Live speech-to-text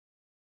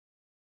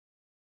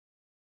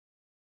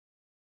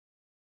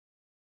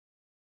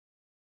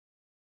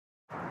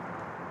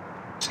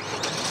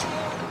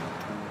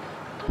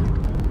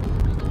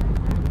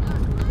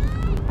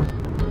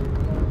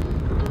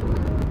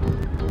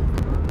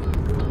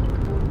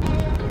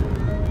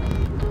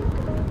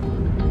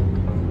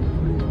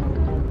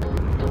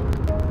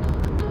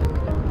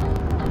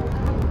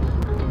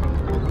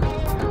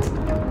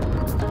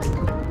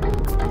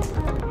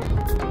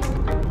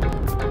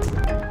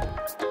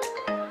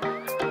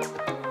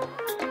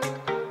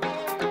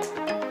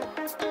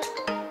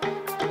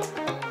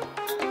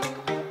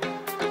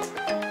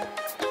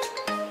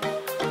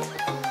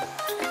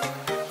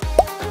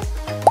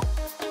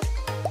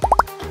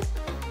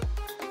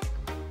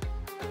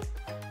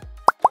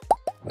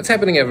What's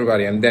happening,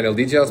 everybody? I'm Daniel,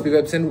 DJLsb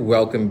Vapes, and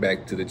welcome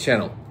back to the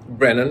channel.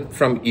 Brandon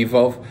from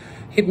Evolv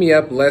hit me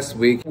up last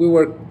week. We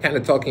were kind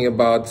of talking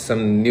about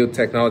some new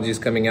technologies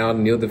coming out,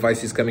 new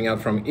devices coming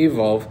out from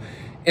Evolv,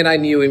 and I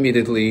knew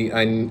immediately,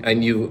 I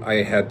knew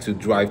I had to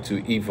drive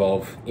to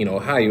Evolv in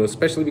Ohio,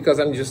 especially because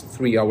I'm just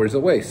 3 hours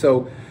away.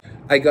 So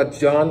I got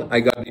John, I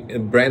got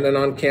Brandon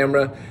on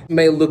camera. It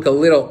may look a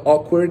little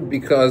awkward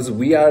because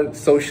we are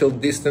social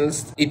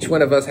distanced. Each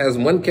one of us has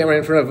one camera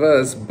in front of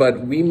us,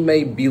 but we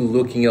may be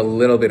looking a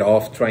little bit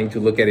off, trying to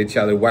look at each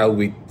other while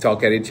we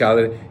talk at each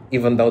other,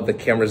 even though the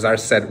cameras are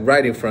set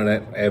right in front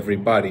of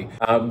everybody.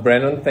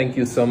 Brandon, thank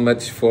you so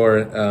much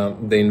for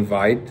the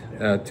invite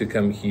to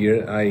come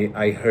here.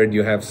 I heard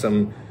you have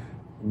some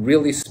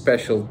really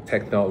special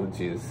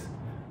technologies.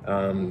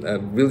 A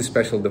really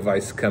special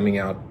device coming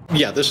out.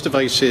 Yeah, this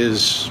device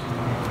is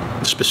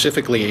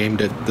specifically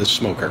aimed at the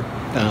smoker.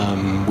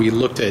 We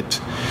looked at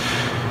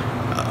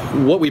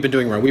what we've been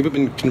doing wrong. We've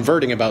been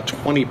converting about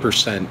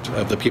 20%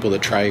 of the people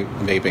that try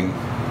vaping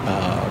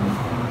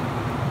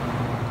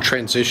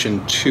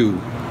transition to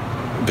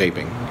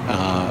vaping.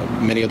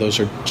 Many of those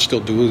are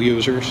still dual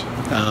users.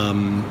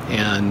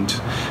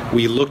 And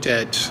we looked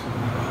at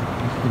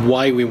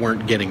why we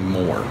weren't getting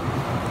more.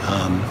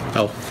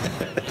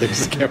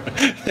 There's the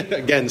camera.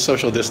 Again,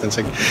 social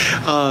distancing.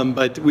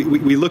 But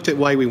we looked at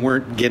why we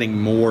weren't getting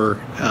more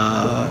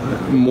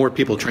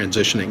people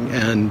transitioning,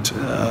 and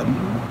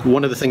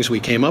one of the things we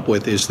came up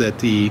with is that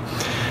the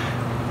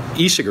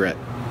e-cigarette,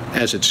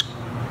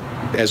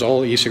 as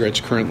all e-cigarettes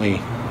currently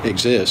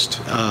exist,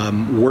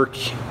 work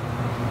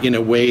in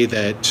a way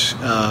that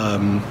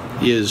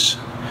is,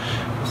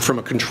 from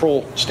a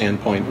control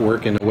standpoint,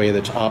 work in a way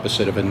that's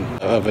opposite of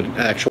an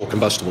actual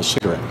combustible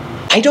cigarette.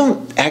 I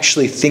don't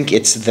actually think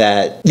it's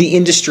that the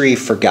industry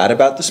forgot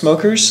about the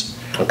smokers.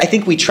 Okay. I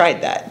think we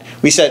tried that.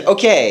 We said,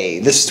 okay,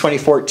 this is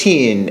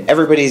 2014,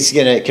 everybody's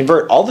going to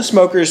convert. All the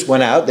smokers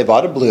went out, they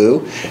bought a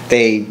blue,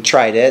 they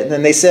tried it, and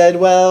then they said,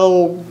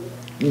 well,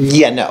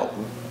 yeah, no,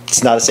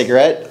 it's not a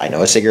cigarette. I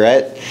know a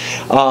cigarette.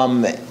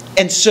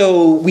 And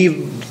so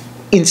we,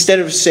 instead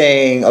of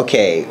saying,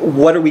 okay,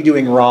 what are we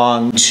doing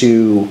wrong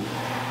to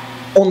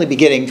only be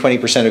getting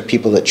 20% of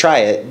people that try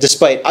it,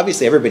 despite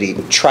obviously everybody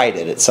tried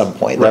it at some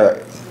point.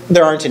 Right.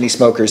 There aren't any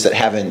smokers that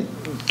haven't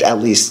at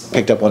least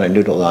picked up on a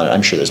noodle on it.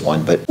 I'm sure there's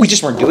one, but we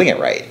just weren't doing it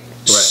right.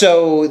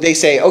 So they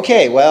say,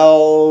 okay,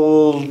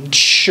 well,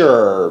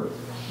 sure,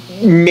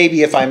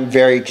 maybe if I'm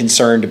very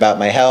concerned about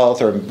my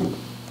health or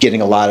getting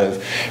a lot of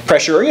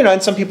pressure, or,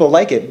 and some people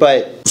like it,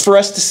 but for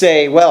us to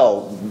say,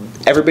 well,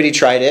 everybody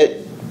tried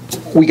it,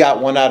 we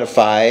got 1 out of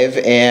 5,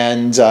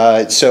 and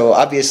so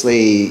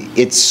obviously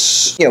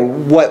it's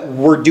what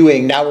we're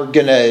doing now. We're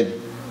gonna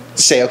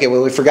say, okay,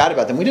 well, we forgot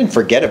about them. We didn't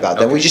forget about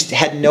them. We just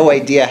had no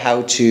idea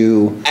how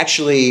to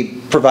actually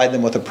provide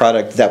them with a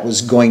product that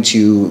was going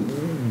to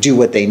do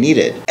what they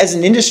needed. As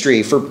an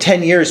industry, for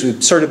 10 years,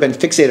 we've sort of been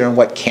fixated on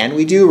what can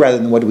we do rather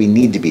than what do we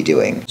need to be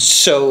doing.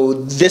 So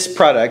this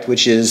product,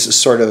 which is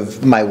sort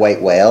of my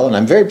white whale, and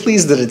I'm very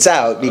pleased that it's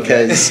out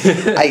because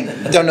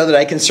I don't know that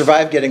I can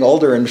survive getting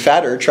older and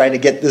fatter trying to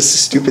get this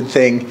stupid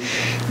thing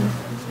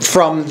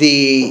from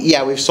the,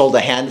 yeah, we've sold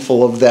a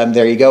handful of them,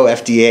 there you go,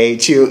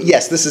 FDA, to,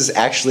 yes, this is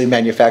actually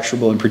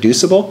manufacturable and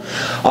producible,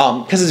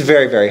 because it's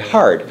very, very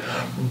hard.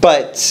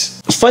 But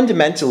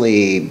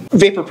fundamentally,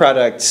 vapor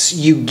products,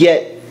 you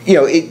get,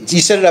 you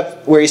set it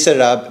up where you set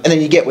it up, and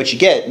then you get what you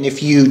get. And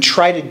if you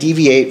try to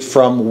deviate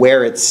from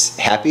where it's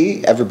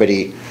happy,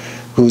 everybody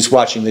who's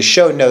watching the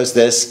show knows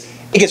this,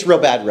 it gets real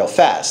bad real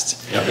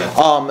fast. Okay.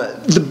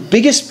 The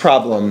biggest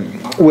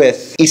problem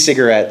with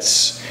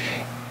e-cigarettes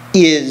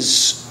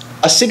is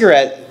a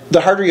cigarette, the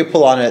harder you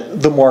pull on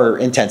it, the more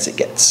intense it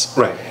gets.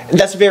 Right. And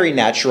that's very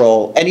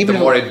natural. And even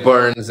the more it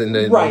burns and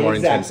the more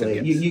intense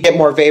it gets. You get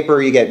more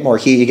vapor, you get more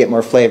heat, you get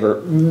more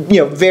flavor.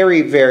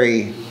 Very,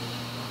 very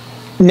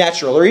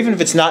natural. Or even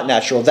if it's not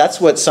natural, that's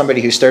what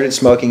somebody who started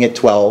smoking at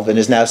 12 and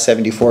is now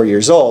 74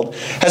 years old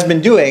has been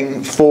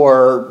doing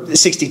for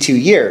 62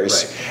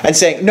 years. Right. And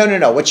saying, no, no,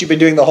 no, what you've been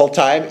doing the whole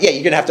time, yeah,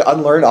 you're going to have to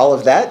unlearn all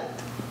of that.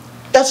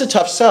 That's a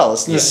tough sell,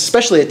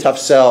 especially a tough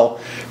sell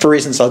for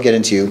reasons I'll get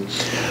into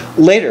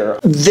later.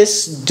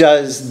 This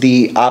does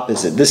the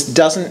opposite. This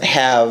doesn't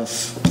have,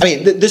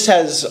 this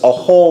has a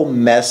whole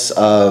mess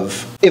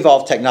of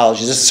Evolv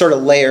technologies. This sort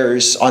of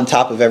layers on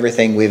top of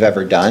everything we've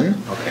ever done.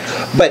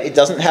 Okay. But it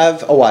doesn't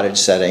have a wattage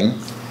setting.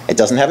 It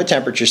doesn't have a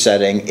temperature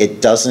setting.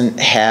 It doesn't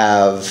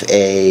have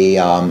a,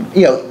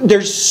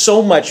 there's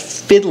so much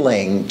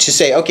fiddling to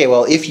say, okay,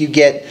 well, if you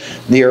get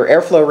your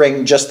airflow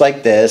ring just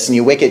like this, and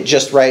you wick it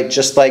just right,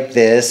 just like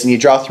this, and you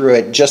draw through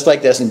it just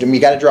like this, and you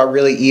got to draw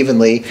really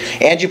evenly,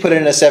 and you put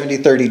in a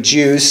 70-30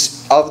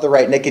 juice of the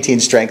right nicotine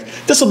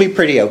strength, this will be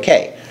pretty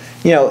okay.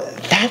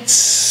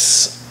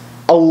 That's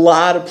a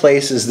lot of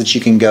places that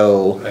you can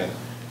go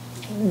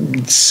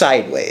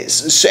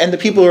sideways. So, and the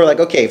people who are like,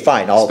 okay,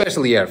 fine.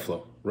 Especially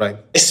airflow. Right.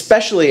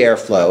 Especially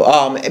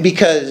airflow,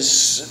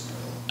 because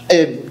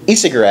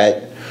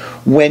e-cigarette,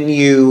 when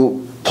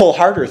you pull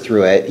harder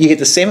through it, you get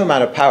the same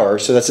amount of power,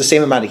 so that's the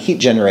same amount of heat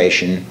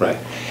generation. Right.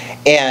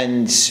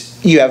 And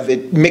you have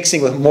it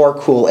mixing with more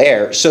cool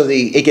air, so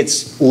it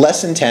gets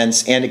less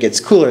intense and it gets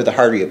cooler the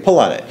harder you pull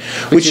on it.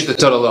 Which is the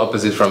total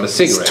opposite from a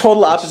cigarette. It's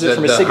total opposite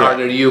from a cigarette. The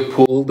harder you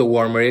pull, the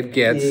warmer it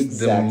gets,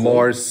 Exactly. the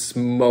more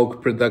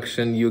smoke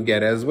production you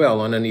get as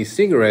well. On an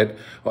e-cigarette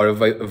or a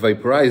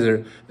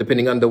vaporizer,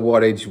 depending on the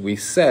wattage we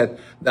set,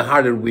 the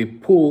harder we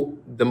pull,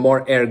 the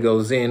more air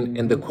goes in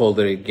and the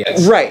colder it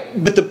gets. Right,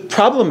 but the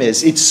problem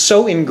is it's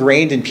so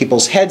ingrained in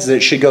people's heads that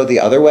it should go the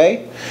other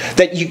way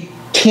that you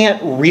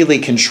can't really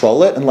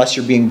control it unless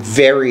you're being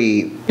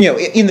very,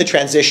 in the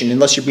transition,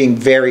 unless you're being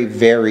very,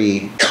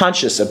 very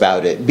conscious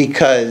about it,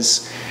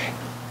 because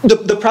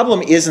the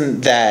problem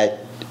isn't that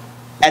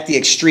at the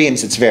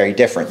extremes it's very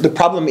different. The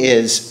problem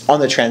is on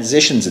the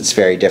transitions it's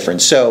very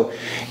different. So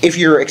if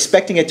you're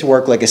expecting it to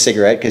work like a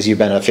cigarette because you've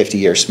been a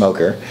 50-year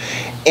smoker,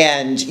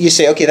 and you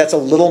say, okay, that's a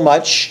little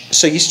much,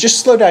 so you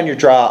just slow down your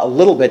draw a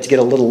little bit to get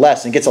a little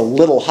less, and it gets a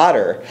little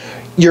hotter,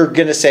 you're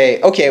going to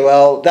say, okay,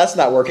 well, that's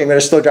not working, I'm going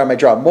to slow down my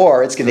draw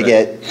more, it's going to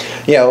get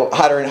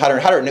hotter and hotter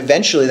and hotter, and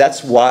eventually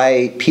that's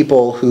why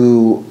people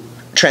who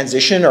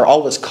transition are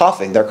always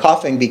coughing. They're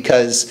coughing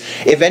because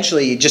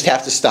eventually you just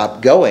have to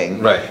stop going.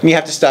 Right. And you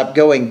have to stop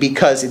going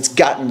because it's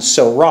gotten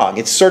so wrong.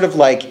 It's sort of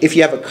like if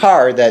you have a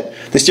car that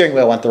the steering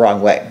wheel went the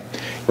wrong way.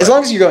 As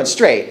long as you're going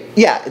straight,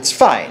 yeah, it's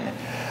fine.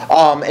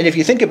 And if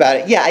you think about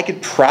it, yeah, I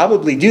could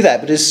probably do that.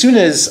 But as soon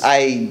as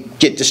I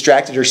get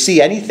distracted or see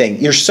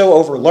anything, you're so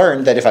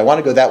overlearned that if I want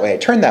to go that way, I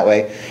turn that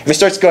way. If it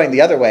starts going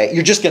the other way,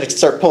 you're just going to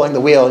start pulling the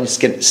wheel and just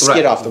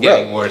skid off the road.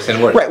 Getting worse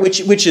and worse. Right,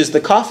 which is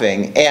the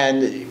coughing.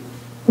 And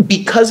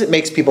because it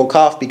makes people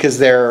cough because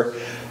they're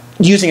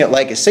using it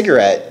like a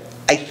cigarette,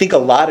 I think a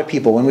lot of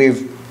people, when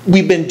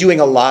we've been doing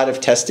a lot of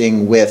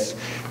testing with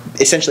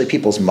essentially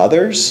people's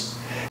mothers,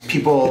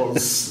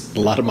 A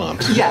lot of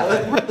moms.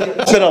 Yeah,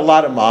 it's been a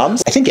lot of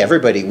moms. I think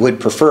everybody would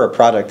prefer a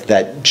product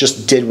that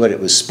just did what it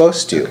was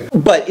supposed to. Okay.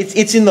 But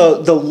it's in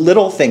the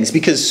little things,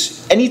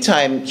 because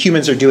anytime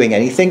humans are doing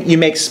anything, you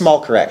make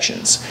small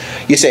corrections.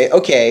 You say,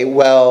 okay,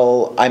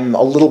 well, I'm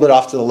a little bit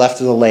off to the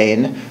left of the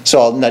lane,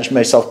 so I'll nudge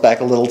myself back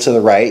a little to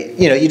the right.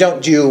 You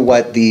don't do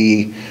what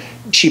the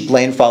cheap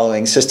lane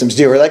following systems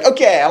do. We're like,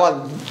 okay, I'm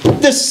on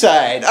this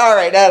side. All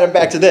right, now I'm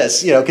back to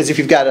this. Because if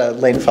you've got a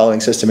lane following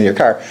system in your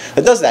car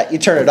that does that, you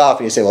turn it off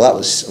and you say, well, that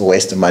was a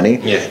waste of money.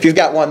 Yeah. If you've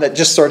got one that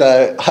just sort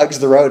of hugs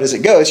the road as it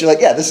goes, you're like,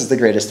 yeah, this is the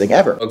greatest thing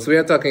ever. Folks, we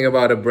are talking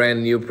about a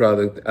brand new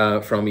product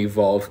from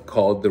Evolv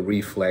called the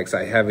Reflex.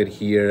 I have it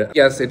here.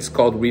 Yes, it's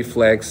called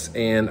Reflex,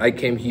 and I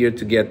came here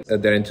to get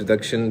their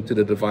introduction to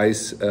the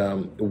device,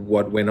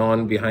 what went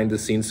on behind the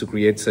scenes to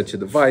create such a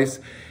device,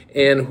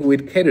 and who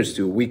it caters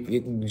to.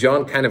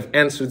 John kind of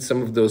answered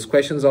some of those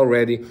questions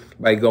already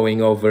by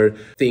going over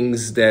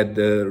things that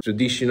the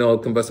traditional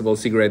combustible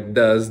cigarette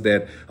does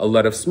that a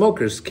lot of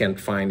smokers can't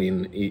find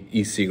in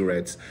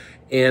e-cigarettes.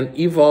 And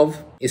Evolv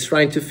is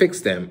trying to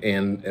fix them,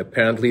 and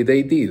apparently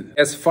they did.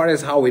 As far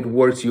as how it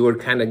works, you were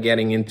kind of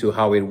getting into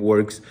how it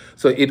works.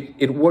 So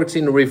it works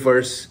in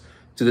reverse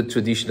to the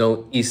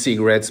traditional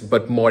e-cigarettes,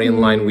 but more in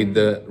line with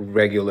the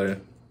regular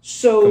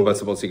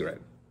combustible cigarette.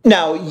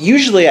 Now,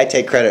 usually I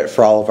take credit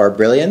for all of our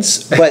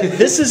brilliance, but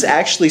this is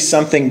actually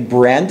something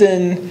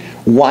Brandon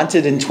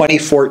wanted in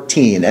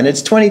 2014, and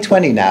it's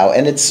 2020 now,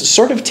 and it's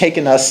sort of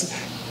taken us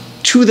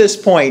to this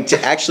point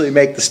to actually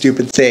make the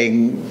stupid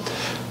thing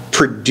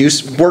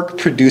work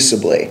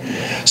producibly.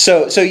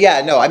 So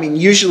yeah, no, I mean,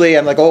 usually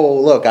I'm like,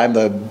 oh, look, I'm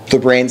the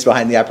brains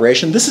behind the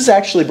operation. This is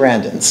actually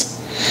Brandon's.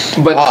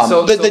 But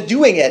the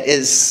doing it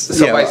is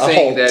by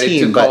saying that it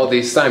took all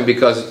this time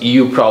because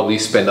you probably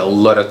spend a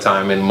lot of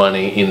time and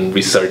money in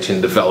research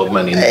and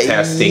development, in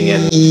testing,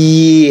 and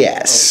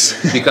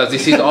yes, because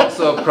this is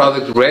also a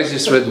product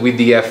registered with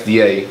the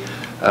FDA.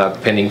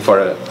 Pending for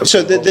a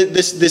so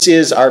this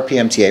is our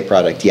PMTA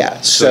product, yeah.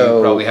 So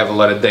you probably have a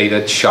lot of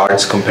data,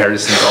 charts,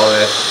 comparisons, all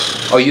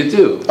that. Oh, you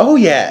do? Oh,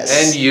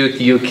 yes. And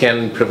you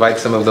can provide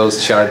some of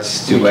those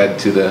charts to add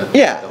to the...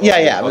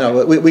 Yeah.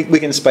 No, we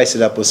can spice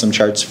it up with some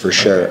charts for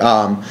sure.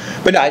 Okay.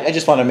 But no, I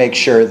just want to make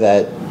sure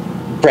that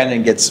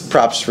Brandon gets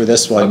props for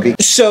this one. Okay.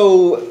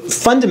 So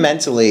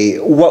fundamentally,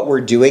 what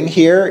we're doing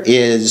here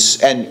is,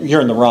 and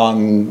you're in the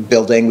wrong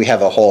building, we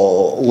have a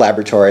whole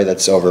laboratory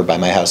that's over by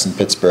my house in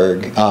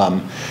Pittsburgh,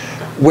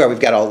 where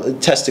we've got all the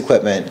test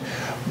equipment.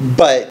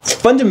 But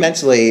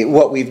fundamentally,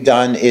 what we've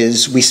done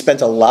is we spent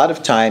a lot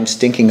of time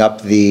stinking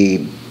up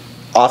the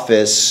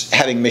office,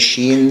 having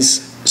machines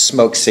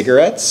smoke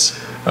cigarettes.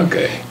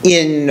 Okay.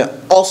 In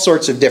all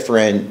sorts of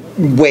different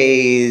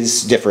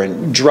ways,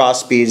 different draw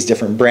speeds,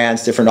 different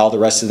brands, different all the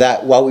rest of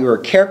that, while we were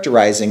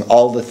characterizing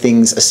all the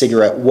things a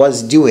cigarette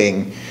was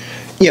doing,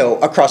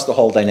 across the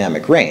whole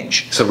dynamic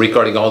range. So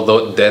recording all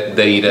that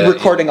data.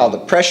 Recording all the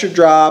pressure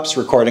drops,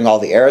 recording all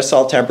the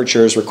aerosol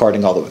temperatures,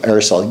 recording all the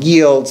aerosol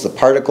yields, the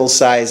particle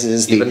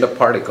sizes. Even the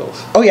particles.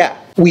 Oh, yeah.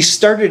 We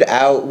started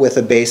out with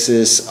a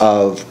basis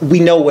of, we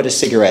know what a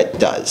cigarette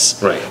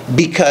does. Right.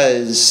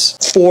 Because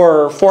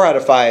for 4 out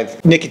of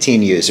 5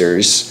 nicotine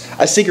users,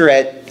 a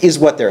cigarette is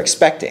what they're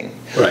expecting.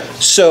 Right.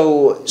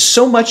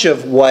 So much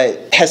of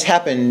what has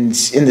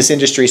happened in this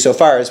industry so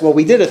far is, well,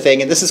 we did a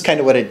thing, and this is kind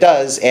of what it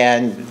does,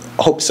 and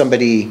hope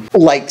somebody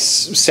likes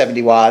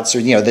 70 watts, or,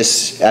 you know,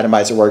 this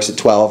atomizer works at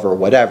 12 or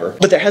whatever.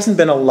 But there hasn't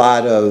been a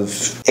lot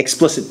of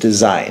explicit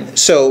design.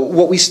 So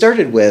what we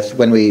started with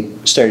when we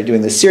started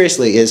doing this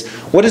seriously is,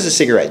 what is a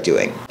cigarette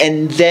doing?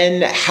 And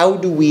then how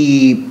do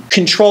we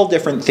control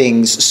different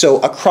things so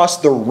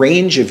across the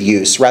range of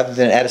use, rather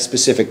than at a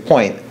specific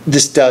point,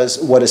 this does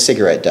what a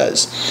cigarette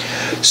does.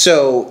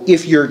 So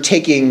if you're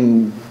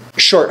taking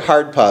short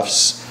hard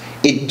puffs,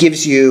 it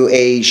gives you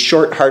a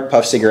short hard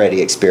puff cigarette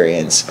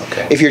experience.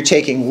 Okay. If you're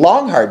taking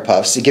long hard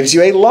puffs, it gives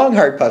you a long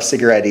hard puff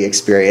cigarette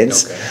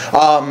experience.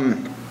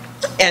 Okay.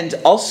 And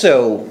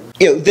also,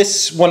 you know,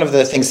 this, one of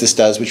the things this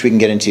does, which we can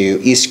get into,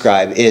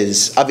 eScribe,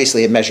 is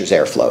obviously it measures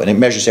airflow, and it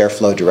measures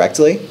airflow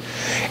directly.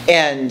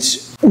 And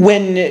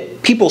when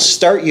people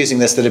start using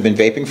this that have been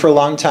vaping for a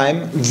long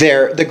time,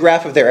 the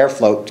graph of their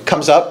airflow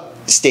comes up,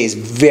 stays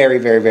very,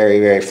 very, very,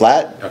 very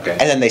flat, okay,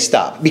 and then they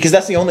stop. Because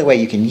that's the only way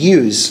you can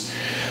use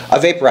a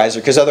vaporizer,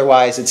 because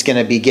otherwise it's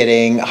going to be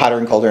getting hotter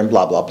and colder and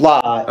blah, blah,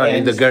 blah.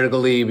 And the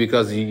gurgly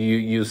because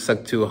you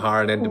suck too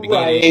hard at the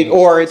beginning. Right,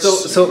 or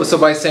it's... So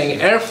by saying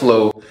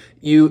airflow,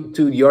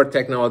 to your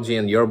technology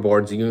and your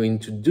boards, you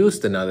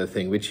introduced another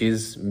thing, which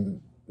is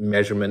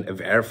measurement of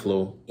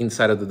airflow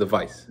inside of the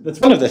device.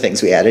 That's one of the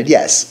things we added,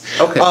 yes.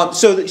 Okay.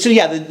 So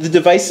yeah, the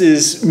device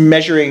is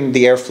measuring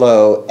the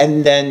airflow,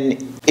 and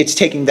then it's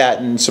taking that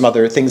and some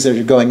other things that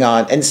are going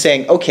on and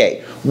saying,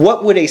 okay,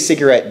 what would a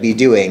cigarette be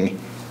doing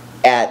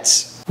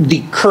at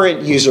the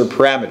current user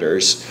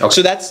parameters? Okay.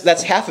 So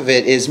that's half of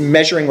it, is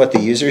measuring what the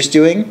user's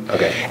doing.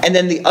 Okay. And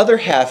then the other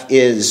half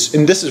is,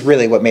 and this is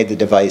really what made the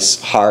device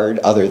hard,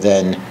 other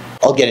than,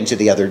 I'll get into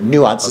the other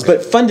nuances, okay,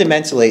 but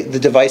fundamentally the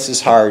device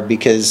is hard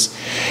because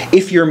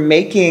if you're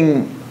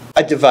making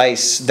a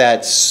device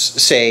that's,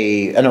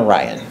 say, an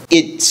Orion,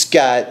 it's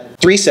got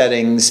 3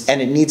 settings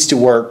and it needs to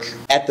work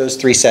at those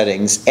 3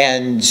 settings,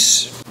 and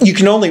you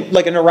can only,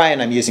 like an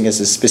Orion I'm using as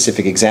a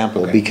specific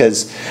example, okay,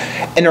 because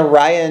an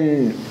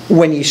Orion,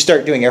 when you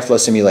start doing airflow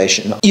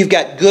simulation, you've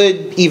got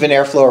good even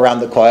airflow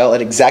around the coil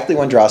at exactly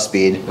 1 draw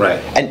speed, right,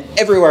 and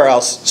everywhere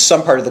else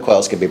some part of the coil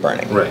is going to be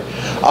burning.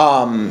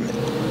 right.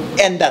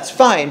 And that's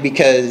fine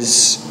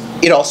because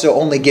it also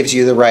only gives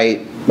you the right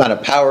amount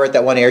of power at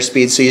that 1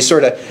 airspeed. So you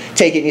sort of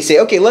take it and you say,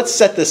 okay, let's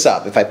set this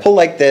up. If I pull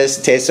like this,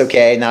 it tastes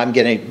okay. Now I'm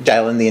going to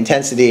dial in the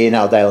intensity, and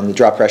I'll dial in the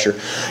drop pressure.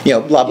 You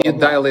know, blah, blah, You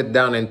blah. dial it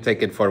down and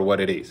take it for what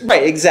it is.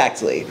 Right,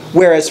 exactly.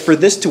 Whereas for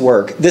this to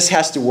work, this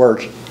has to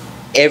work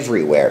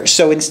everywhere.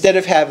 So instead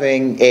of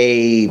having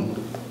a, you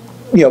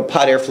know,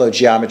 pod airflow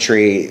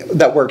geometry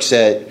that works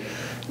at,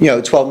 you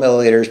know, 12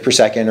 milliliters per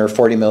second or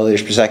 40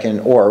 milliliters per second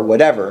or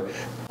whatever,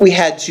 we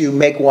had to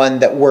make one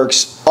that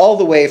works all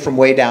the way from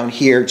way down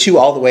here to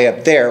all the way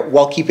up there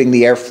while keeping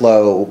the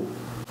airflow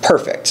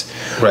perfect.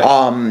 Right.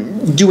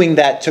 Doing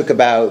that took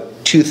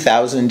about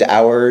 2,000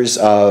 hours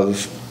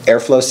of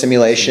airflow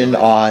simulation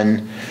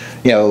on,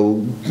 you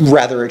know,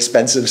 rather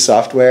expensive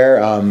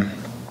software.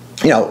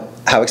 You know,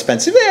 how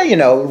expensive? You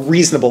know,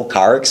 reasonable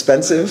car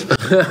expensive.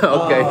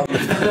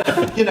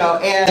 Okay. You know,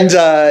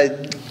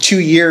 and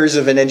 2 years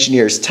of an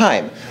engineer's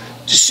time.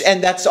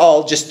 And that's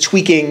all just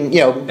tweaking, you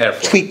know,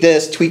 airflow. Tweak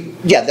this, tweak,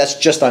 yeah, that's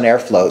just on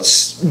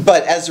airflows.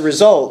 But as a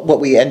result, what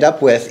we end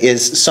up with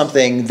is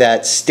something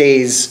that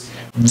stays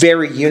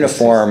very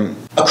uniform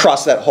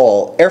across that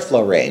whole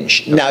airflow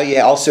range. Now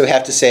you also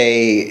have to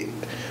say,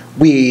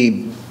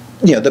 you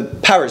know, the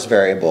power is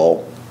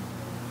variable.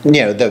 You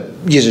know, the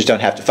users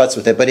don't have to futz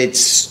with it, but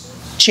it's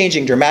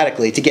changing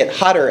dramatically. To get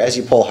hotter as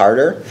you pull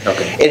harder,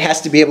 okay, it has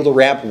to be able to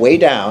ramp way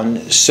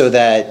down so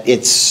that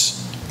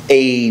it's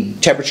a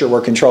temperature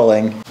we're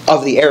controlling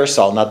of the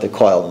aerosol, not the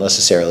coil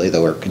necessarily,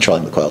 though we're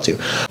controlling the coil too.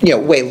 You know,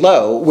 way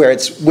low, where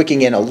it's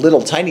wicking in a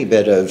little tiny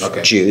bit of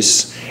okay,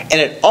 juice,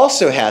 and it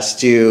also has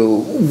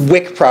to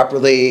wick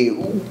properly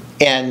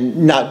and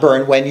not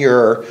burn when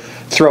you're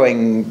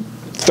throwing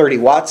 30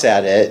 watts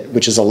at it,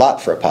 which is a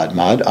lot for a pod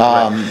mod.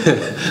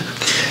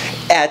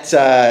 At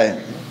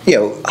you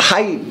know,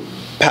 high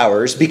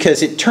powers,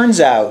 because it turns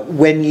out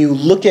when you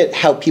look at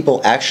how people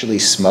actually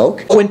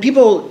smoke, when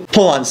people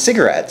pull on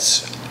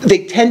cigarettes,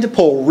 they tend to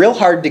pull real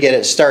hard to get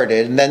it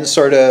started and then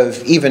sort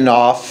of even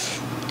off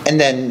and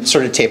then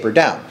sort of taper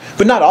down.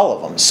 But not all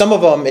of them. Some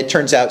of them, it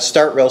turns out,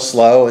 start real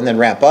slow and then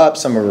ramp up.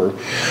 Some are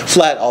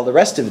flat, all the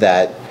rest of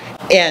that.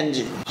 And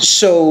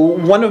so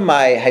one of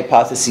my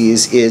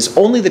hypotheses is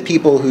only the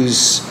people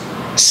whose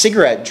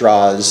cigarette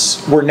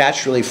draws were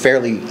naturally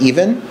fairly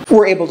even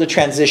were able to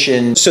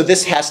transition. So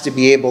this has to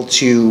be able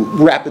to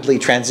rapidly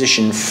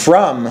transition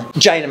from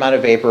giant amount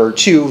of vapor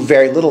to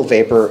very little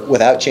vapor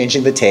without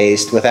changing the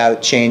taste,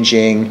 without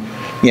changing,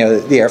 you know,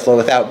 the airflow,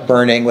 without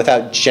burning,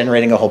 without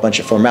generating a whole bunch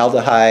of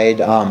formaldehyde.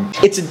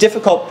 It's a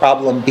difficult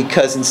problem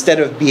because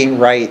instead of being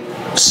right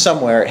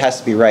somewhere, it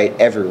has to be right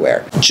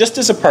everywhere. Just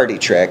as a party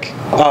trick,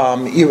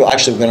 you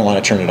actually going to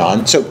want to turn it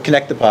on. So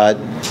connect the pod,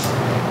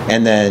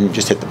 and then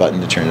just hit the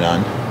button to turn it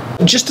on.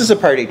 Just as a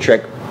party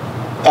trick,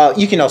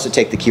 you can also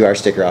take the QR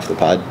sticker off the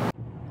pod.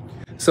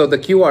 So the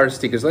QR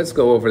stickers, let's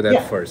go over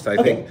that first. I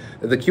Okay. think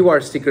the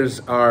QR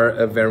stickers are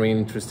a very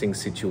interesting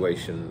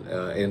situation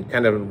and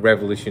kind of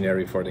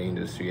revolutionary for the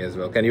industry as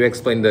well. Can you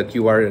explain the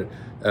QR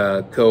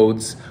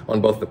codes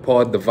on both the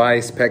pod,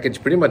 device,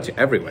 package, pretty much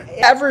everywhere?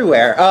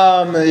 Everywhere.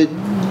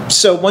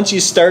 So once you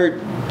start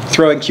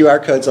throwing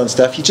QR codes on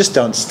stuff, you just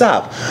don't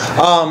stop.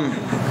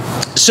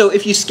 So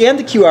if you scan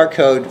the QR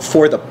code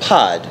for the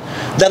pod,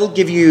 that'll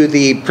give you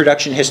the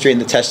production history and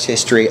the test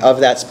history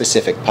of that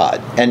specific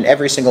pod. And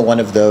every single one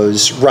of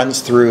those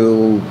runs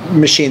through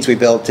machines we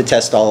built to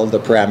test all of the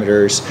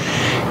parameters.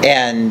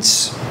 And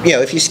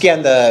if you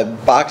scan the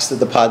box that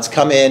the pods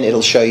come in,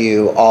 it'll show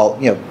you all,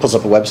 pulls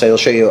up a website, it'll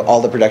show you all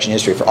the production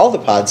history for all the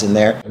pods in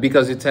there.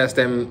 Because you test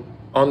them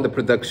on the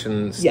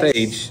production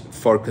stage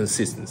for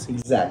consistency.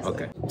 Exactly.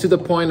 Okay. To the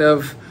point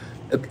of,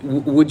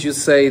 would you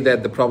say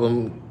that the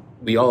problem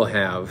we all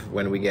have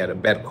when we get a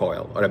bad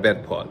coil or a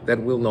bad pod, that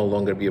will no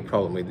longer be a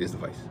problem with this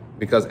device?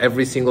 Because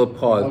every single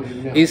pod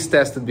is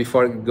tested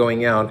before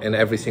going out, and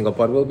every single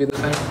pod will be the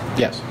same?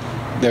 Yes.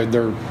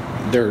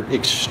 They're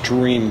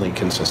extremely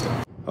consistent.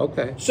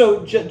 Okay.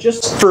 So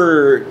just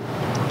for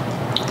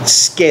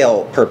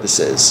scale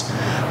purposes,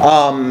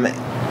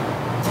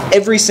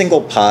 every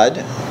single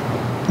pod,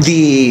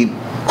 the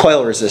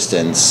coil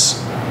resistance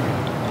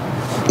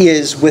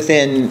is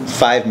within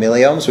 5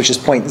 milliohms, which is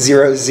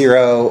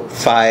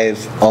 0.005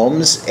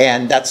 ohms,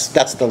 and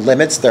that's the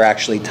limits. They're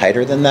actually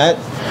tighter than that.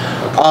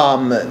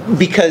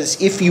 Because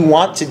if you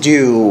want to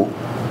do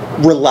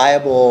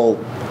reliable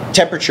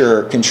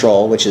temperature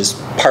control, which is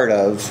part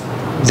of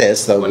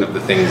this, though, One of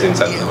the things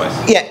inside the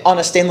device. yeah, on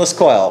a stainless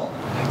coil,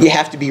 you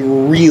have to be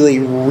really,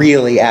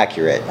 really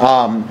accurate.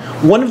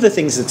 One of the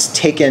things that's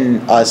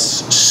taken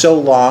us so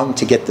long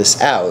to get this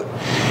out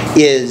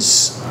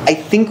is, I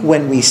think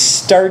when we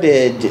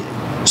started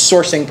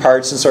sourcing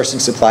parts and sourcing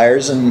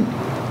suppliers and,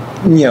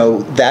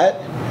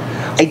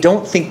 I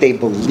don't think they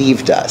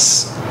believed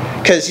us.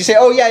 Because you say,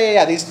 oh,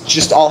 yeah, these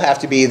just all have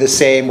to be the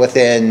same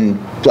within,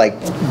 like,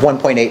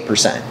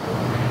 1.8%.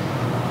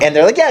 And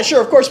they're like, yeah,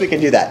 sure, of course we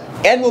can do that.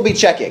 And we'll be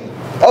checking.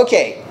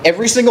 Okay,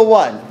 every single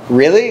one.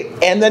 Really?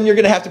 And then you're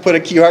going to have to put a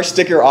QR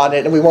sticker on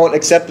it, and we won't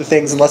accept the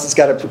things unless it's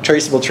got a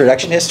traceable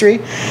production history.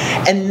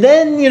 And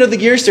then, the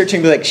gears start to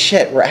be like,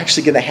 shit, we're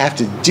actually going to have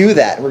to do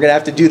that. We're going to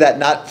have to do that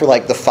not for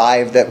like the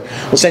 5 that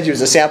we'll send you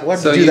as a sample. We'll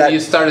have to do that. You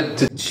started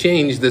to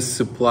change the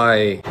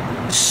supply.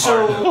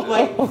 So,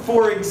 like,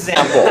 for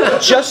example,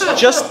 just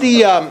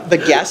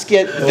the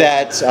gasket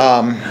that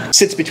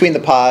sits between the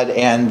pod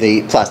and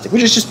the plastic,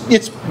 which is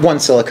it's one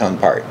silicone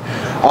part.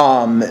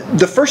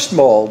 The first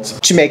mold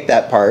to make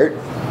that part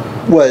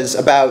was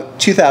about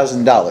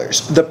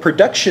 $2,000. The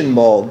production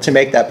mold to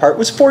make that part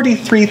was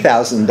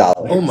 $43,000.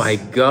 Oh my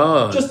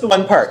God. Just the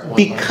one part.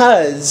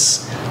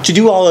 Because to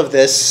do all of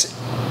this,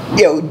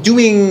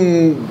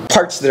 doing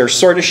parts that are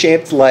sort of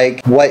shaped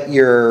like what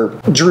you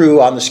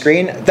drew on the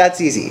screen,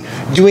 that's easy.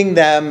 Doing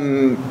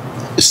them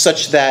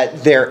such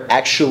that they're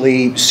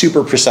actually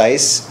super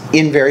precise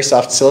in very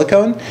soft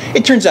silicone,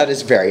 it turns out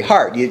is very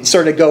hard. You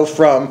sort of go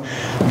from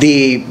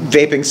the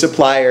vaping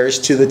suppliers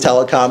to the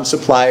telecom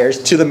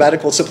suppliers to the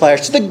medical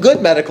suppliers to the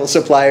good medical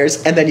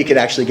suppliers, and then you can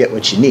actually get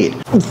what you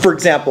need. For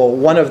example,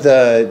 one of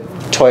the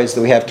toys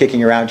that we have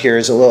kicking around here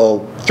is a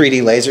little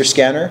 3D laser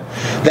scanner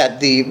that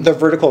the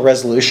vertical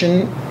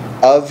resolution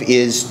of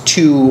is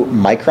 2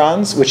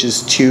 microns, which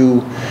is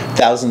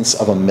 0.02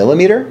 of a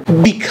millimeter.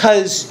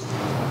 Because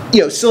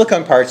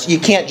silicone parts, you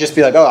can't just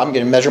be like, oh, I'm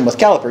going to measure them with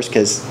calipers,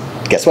 because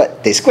guess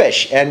what? They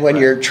squish. And when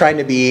you're trying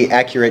to be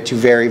accurate to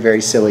very,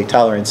 very silly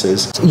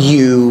tolerances,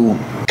 you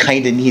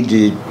kind of need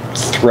to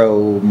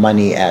throw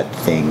money at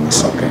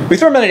things. Okay. We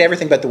throw money at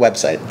everything but the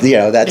website.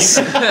 That's...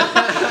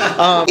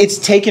 it's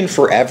taken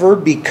forever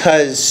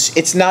because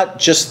it's not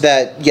just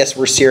that, yes,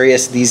 we're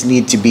serious, these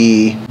need to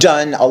be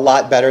done a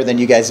lot better than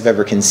you guys have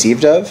ever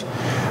conceived of,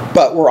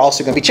 but we're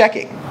also going to be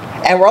checking.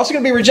 And we're also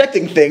going to be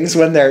rejecting things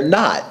when they're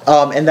not.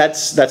 And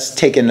that's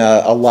taken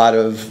a lot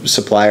of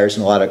suppliers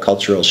and a lot of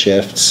cultural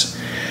shifts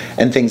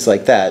and things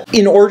like that.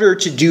 In order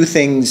to do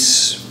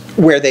things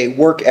where they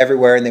work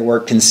everywhere and they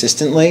work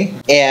consistently,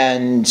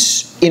 and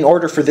in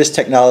order for this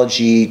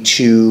technology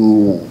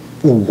to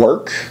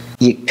work,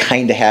 you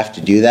kind of have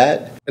to do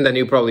that. And then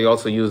you probably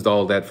also used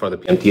all that for the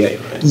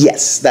PMTA, right?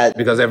 Yes, that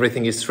because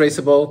everything is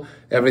traceable,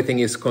 everything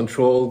is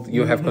controlled.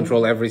 You have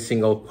control every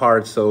single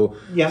part, so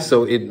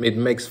it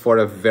makes for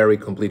a very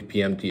complete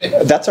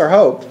PMTA. That's our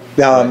hope.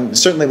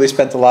 Certainly, we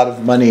spent a lot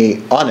of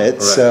money on it,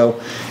 Right. so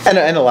and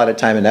a lot of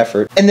time and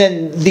effort. And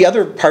then the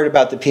other part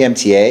about the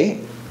PMTA,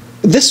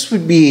 this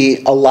would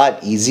be a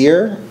lot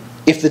easier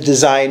if the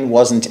design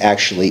wasn't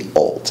actually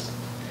old.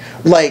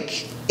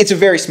 Like, it's a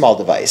very small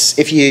device.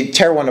 If you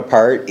tear one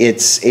apart,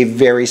 it's a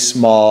very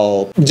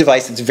small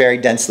device that's very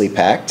densely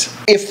packed.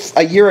 If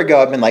a year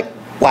ago I'd been like,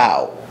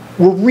 wow,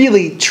 we're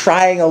really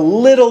trying a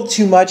little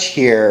too much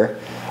here,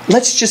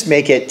 let's just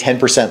make it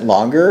 10%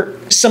 longer.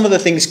 Some of the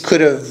things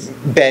could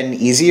have been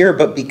easier,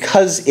 but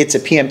because it's a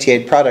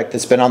PMTA product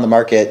that's been on the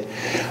market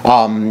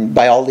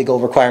by all legal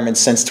requirements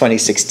since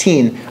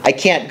 2016, I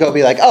can't go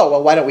be like, oh,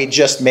 well, why don't we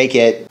just make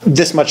it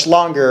this much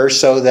longer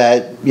so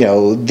that, you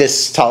know,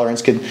 this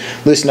tolerance could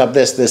loosen up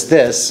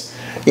this,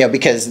 you know,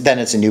 because then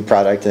it's a new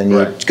product and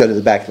you go to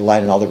the back of the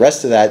line and all the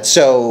rest of that.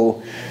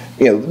 So,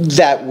 you know,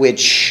 that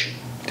which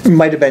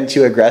might have been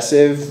too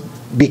aggressive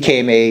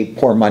became a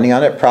pour money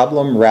on it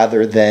problem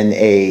rather than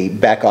a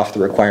back off the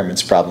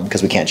requirements problem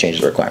because we can't change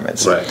the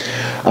requirements. Right.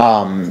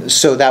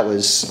 So that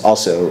was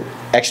also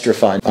extra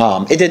fun.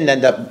 It didn't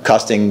end up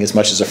costing as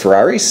much as a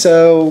Ferrari,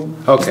 so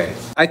okay.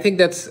 I think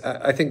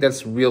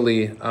that's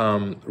really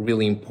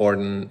really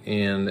important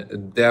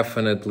and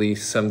definitely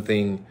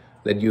something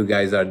that you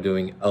guys are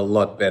doing a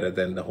lot better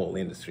than the whole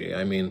industry.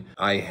 I mean,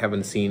 I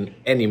haven't seen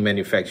any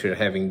manufacturer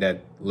having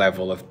that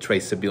level of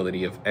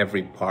traceability of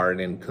every part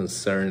and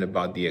concern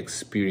about the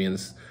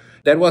experience.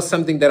 That was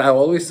something that I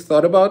always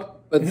thought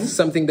about, but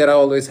something that I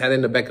always had in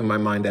the back of my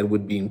mind that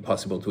would be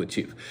impossible to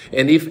achieve.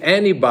 And if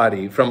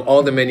anybody from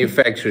all the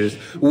manufacturers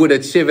would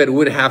achieve it,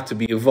 would have to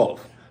be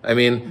Evolv. I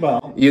mean,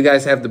 well, you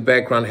guys have the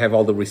background, have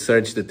all the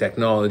research, the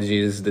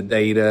technologies, the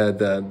data,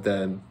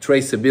 the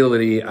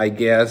traceability, I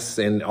guess,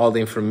 and all the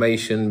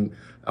information,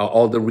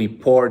 all the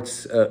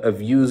reports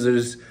of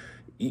users.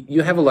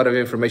 You have a lot of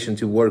information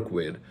to work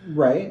with.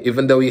 Right.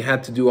 Even though you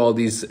had to do all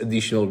these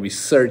additional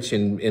research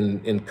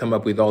and come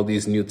up with all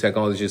these new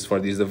technologies for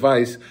this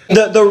device.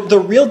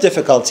 The real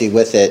difficulty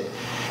with it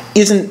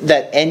isn't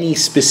that any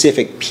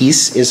specific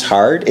piece is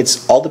hard.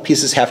 It's all the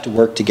pieces have to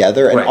work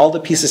together and all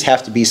the pieces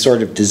have to be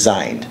sort of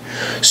designed.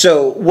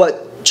 So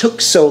what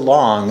took so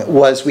long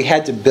was we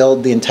had to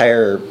build the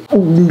entire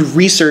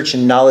research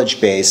and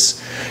knowledge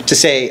base to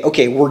say,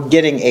 okay,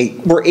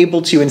 we're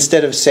able to,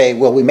 instead of say,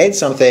 well, we made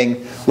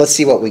something, let's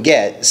see what we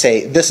get,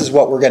 say, this is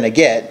what we're going to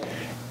get.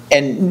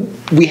 And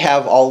we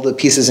have all the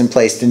pieces in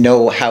place to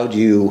know how to,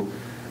 you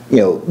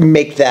know,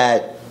 make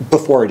that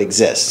before it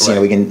exists. You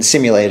know, we can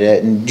simulate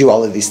it and do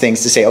all of these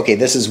things to say, okay,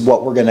 this is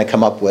what we're going to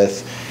come up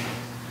with.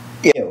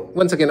 You know.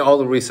 Once again, all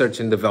the research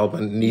and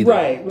development needed.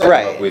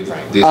 Right. With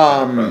this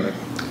kind of product.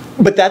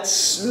 But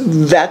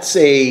that's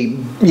a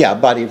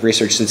body of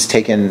research that's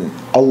taken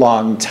a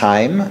long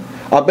time.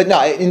 But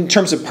no, in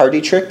terms of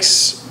party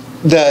tricks,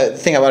 the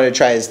thing I wanted to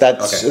try is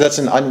that's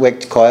an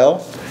unwicked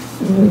coil.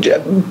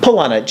 Pull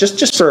on it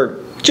just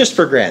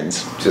for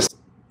grins. Just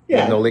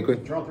no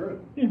liquid. Draw through it.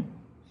 Yeah.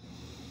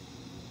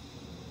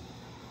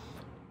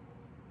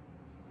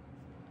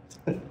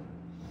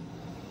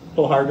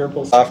 Pull harder,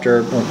 pull softer,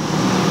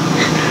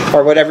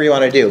 or whatever you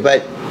want to do.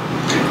 But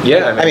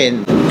yeah, I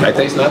mean, I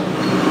taste none.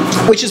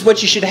 Which is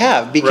what you should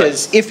have,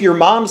 because if your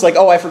mom's like,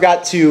 oh, I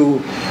forgot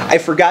to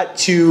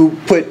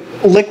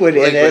put liquid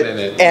in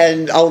it,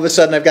 and all of a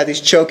sudden I've got these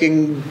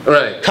choking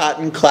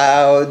cotton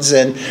clouds,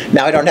 and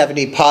now I don't have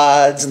any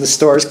pods, and the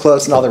store's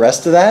closed, and all the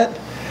rest of that.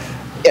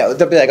 You know,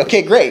 they'll be like,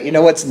 okay, great. You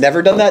know what's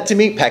never done that to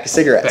me? Pack of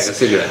cigarettes.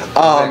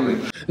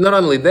 Exactly. Not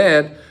only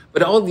that,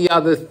 but all the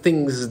other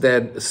things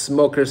that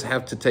smokers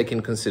have to take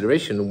in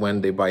consideration when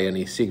they buy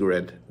any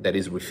cigarette that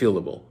is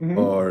refillable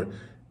or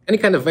any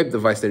kind of vape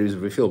device that is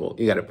refillable.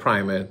 You got to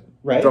prime it,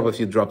 drop a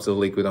few drops of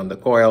liquid on the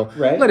coil,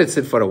 let it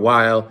sit for a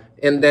while,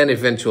 and then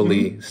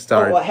eventually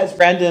start. Oh, well, has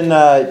Brandon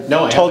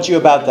told you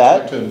about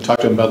that? Talk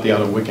to him about the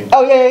auto wicking.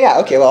 Oh, yeah.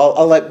 Okay, well,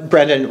 I'll let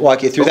Brandon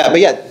walk you through that. But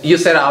yeah. You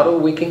said auto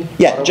wicking?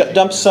 Yeah,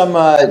 dump some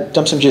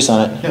juice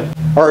on it. Yeah.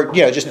 Or,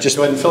 you know, just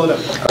go ahead and fill it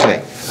up.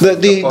 Okay.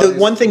 The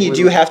one thing you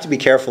do have to be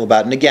careful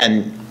about, and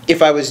again,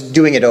 if I was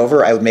doing it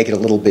over, I would make it a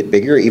little bit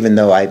bigger, even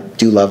though I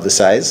do love the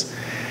size.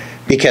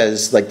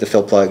 Because, like the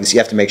fill plugs, you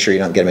have to make sure you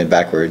don't get them in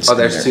backwards. Oh,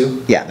 there's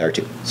two? Yeah, there are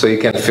two. So you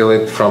can fill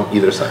it from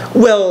either side?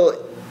 Well,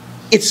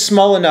 it's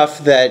small enough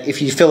that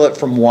if you fill it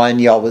from one,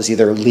 you always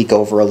either leak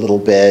over a little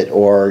bit,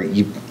 or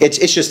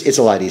it's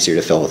a lot easier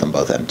to fill with them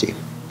both empty.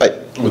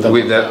 But with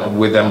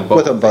them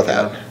both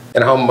out.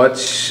 And how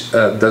much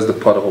does the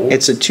pod hold?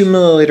 It's a 2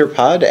 milliliter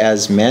pod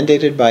as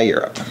mandated by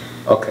Europe.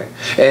 Okay.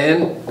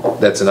 And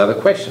that's another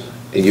question.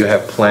 You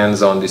have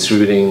plans on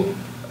distributing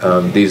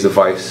these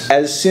devices?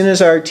 As soon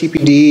as our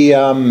TPD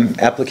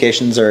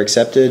applications are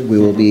accepted, we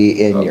will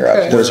be in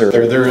Europe.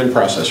 They're in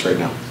process right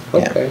now.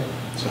 Okay.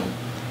 Yeah. So,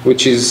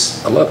 which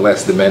is a lot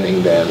less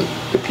demanding than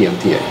the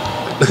PMTA.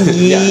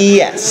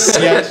 Yes.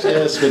 yes,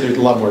 but there's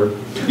a lot more.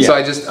 Yeah. So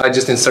I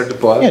just insert the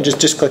pod? Yeah,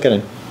 just click it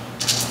in.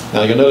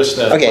 Now you'll notice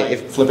that. Okay,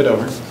 flip it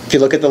over. If you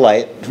look at the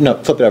light,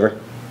 no, flip it over.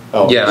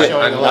 Oh, yeah,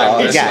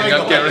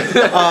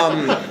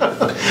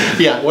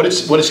 yeah. What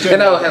it's doing.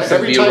 And I'll have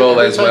some B-roll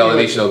as well,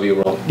 additional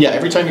B-roll. Yeah,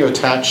 every time you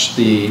attach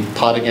the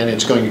pod again,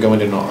 it's going to go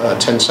into a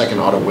 10-second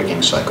auto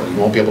wicking cycle. You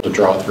won't be able to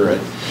draw through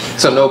it.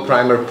 So no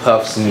primer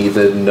puffs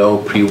needed, no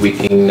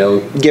pre-wicking, no.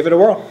 Give it a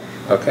whirl.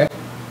 Okay.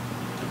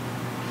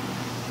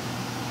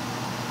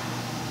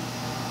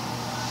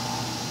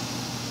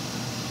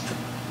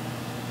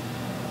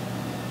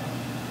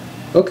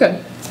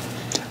 Okay.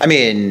 I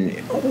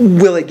mean,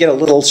 will it get a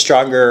little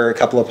stronger a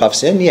couple of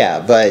puffs in? Yeah,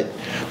 but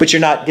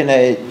you're not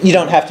gonna. You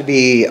don't have to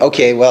be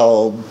okay.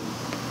 Well,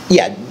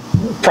 yeah,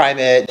 prime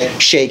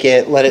it, shake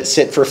it, let it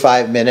sit for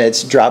 5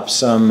 minutes, drop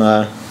some.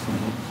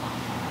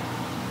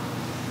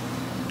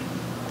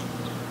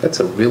 That's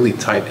a really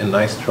tight and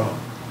nice draw.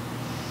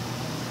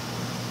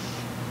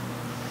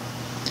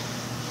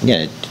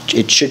 Again,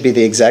 it should be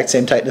the exact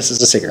same tightness as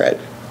a cigarette.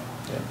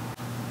 Yeah.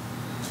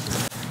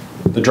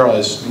 The draw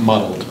is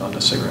muddled on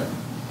the cigarette.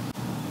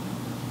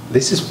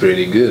 This is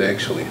pretty good,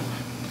 actually.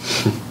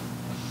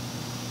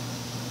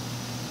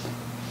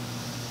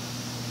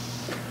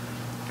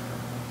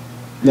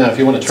 Now, if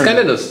you want to turn, it's kind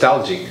of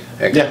nostalgic,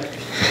 actually. Yeah.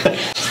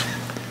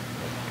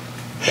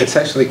 It's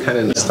actually kind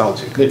of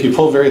nostalgic. If you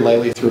pull very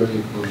lightly through it,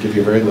 it will give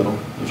you very little.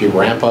 If you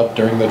ramp up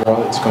during the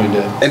draw, it's going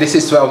to. And this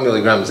is 12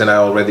 milligrams, and I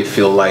already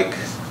feel like.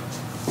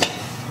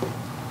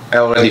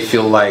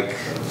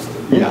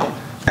 Yeah.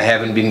 I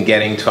haven't been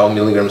getting 12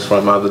 milligrams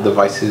from other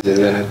devices,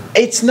 isn't it?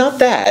 It's not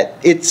that.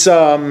 It's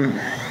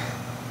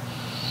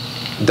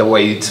The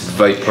way it's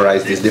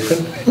vaporized is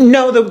different?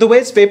 No, the way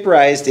it's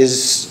vaporized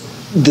is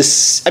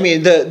this. I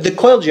mean, the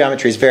coil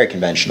geometry is very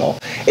conventional.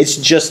 It's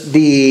just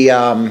the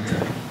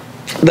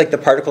like the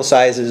particle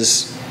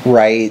sizes,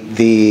 right?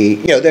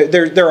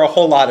 There are a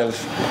whole lot of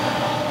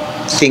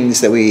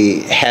things that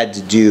we had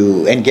to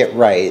do and get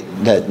right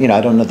that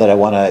I don't know that I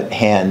want to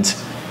hand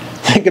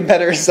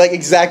competitors like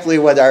exactly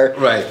what our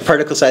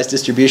particle size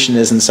distribution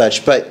is and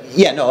such. But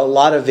yeah, no, a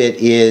lot of it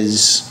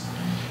is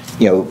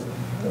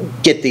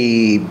get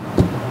the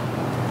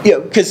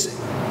because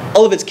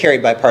all of it's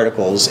carried by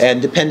particles,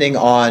 and depending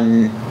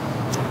on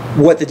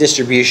what the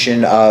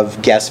distribution of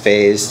gas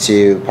phase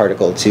to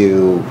particle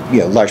to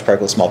large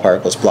particles, small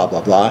particles, blah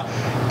blah blah,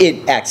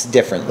 it acts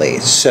differently.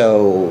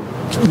 So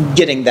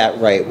getting that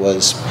right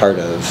was part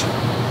of.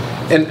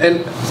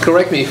 And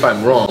correct me if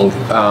I'm wrong,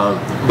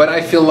 but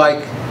I feel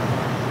like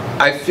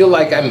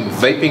I'm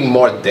vaping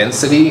more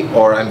density,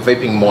 or I'm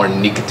vaping more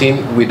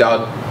nicotine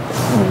without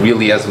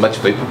really as much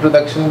vapor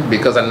production,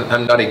 because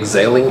I'm not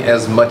exhaling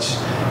as much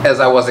as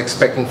I was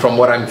expecting from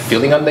what I'm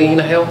feeling on the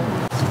inhale.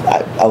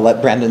 I'll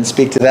let Brandon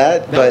speak to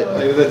that, but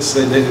that's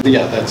I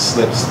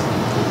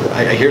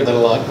hear that a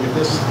lot with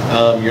this.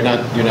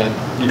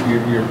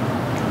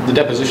 The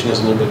deposition is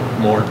a little bit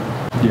more.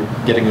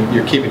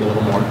 You're keeping a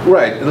little more.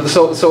 Right.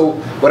 So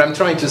what I'm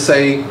trying to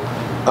say.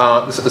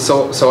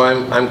 So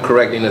I'm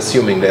correct in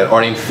assuming that,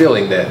 or in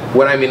feeling that,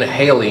 when I'm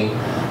inhaling.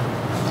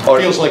 Or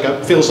feels like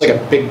a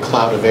big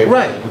cloud of vapor.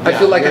 Right. Yeah. I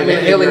feel like I'm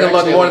inhaling a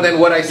lot more than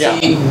what I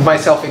see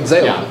myself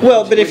exhaling. Yeah.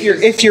 Well, but if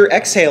you're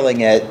exhaling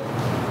it,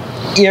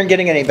 you aren't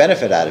getting any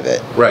benefit out of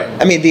it. Right.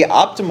 I mean, the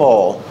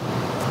optimal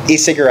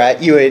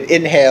e-cigarette, you would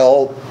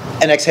inhale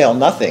and exhale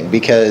nothing,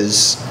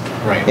 because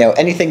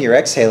anything you're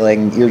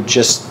exhaling,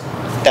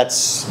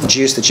 that's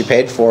juice that you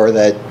paid for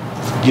that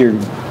you're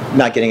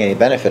not getting any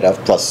benefit of,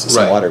 plus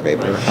some water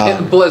vapor.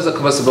 And plus, a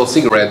combustible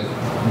cigarette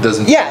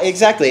doesn't. Yeah,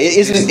 exactly.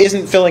 It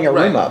isn't filling a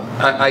room up.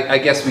 I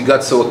guess we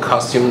got so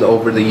accustomed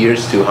over the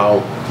years to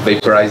how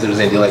vaporizers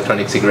and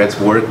electronic cigarettes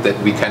work that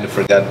we kind of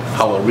forgot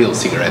how a real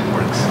cigarette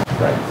works.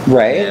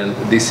 Right. And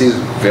this is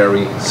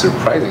very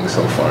surprising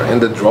so far.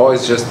 And the draw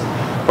is just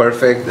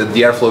perfect.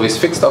 The airflow is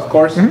fixed, of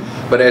course.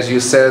 Mm-hmm. But as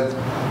you said,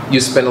 you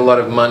spend a lot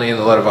of money and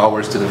a lot of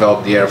hours to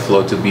develop the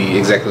airflow to be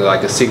exactly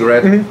like a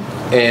cigarette,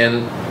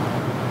 and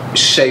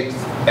shaped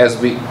as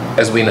we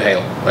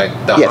inhale. Right.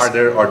 The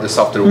harder or the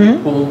softer we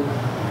pull,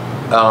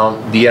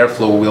 the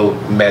airflow will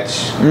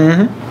match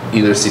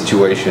either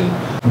situation.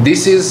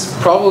 This is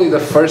probably the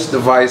first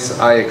device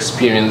I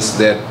experienced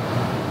that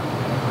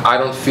I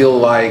don't feel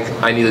like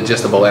I need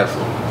adjustable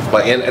airflow.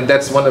 And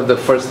that's one of the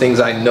first things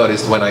I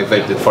noticed when I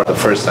vaped it for the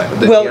first time.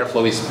 The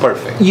airflow is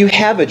perfect. You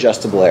have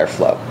adjustable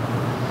airflow.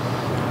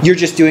 You're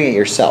just doing it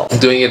yourself.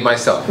 Doing it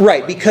myself.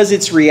 Right, because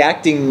it's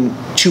reacting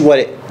to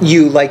what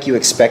you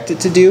expect it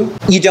to do.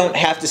 You don't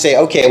have to say,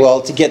 okay, well,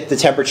 to get the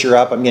temperature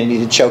up, I'm going to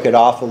need to choke it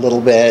off a little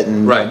bit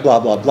and blah,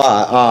 blah,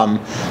 blah.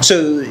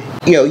 So,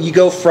 you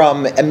go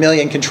from a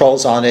million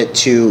controls on it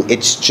to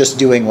it's just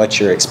doing what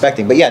you're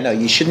expecting. But yeah, no,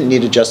 you shouldn't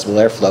need adjustable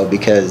airflow,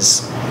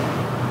 because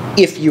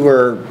if you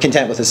were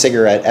content with a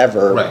cigarette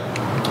ever... Right.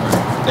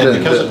 And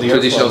because of the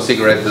traditional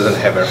cigarette doesn't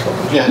have airflow.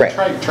 Yeah,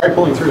 try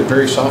pulling through it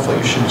very softly.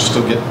 You should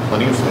still get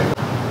plenty of flavor.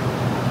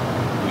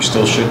 You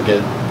still should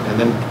get, and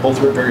then pull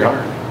through it very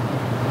hard.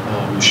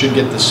 You should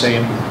get the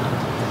same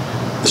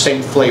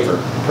flavor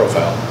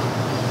profile.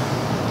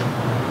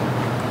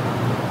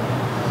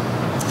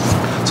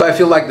 So I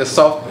feel like the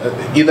soft,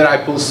 either I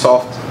pull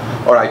soft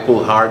or I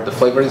pull hard, the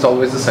flavor is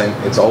always the same.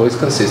 It's always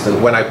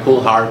consistent. When I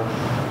pull hard,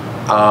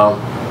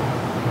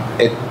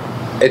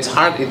 it's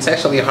hard. It's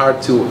actually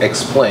hard to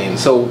explain.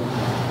 So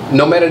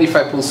no matter if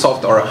I pull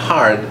soft or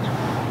hard,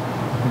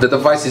 the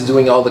device is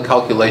doing all the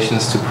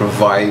calculations to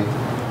provide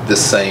the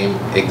same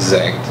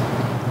exact,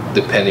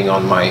 depending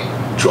on my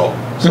draw.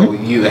 So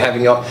you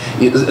having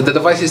the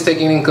device is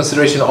taking in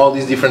consideration all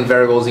these different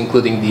variables,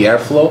 including the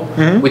airflow,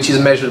 which is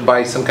measured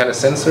by some kind of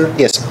sensor.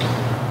 Yes.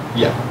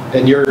 Yeah,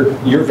 and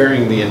you're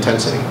varying the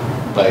intensity.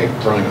 by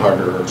throwing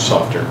harder or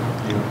softer.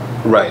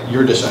 Right.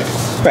 You're deciding.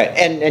 Right,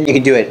 and you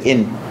can do it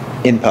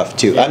in puff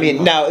too. Yeah, I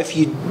mean, now if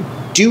you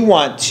do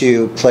want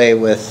to play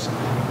with,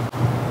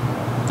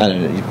 I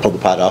don't know, you pulled the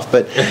pot off,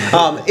 but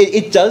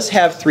it does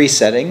have 3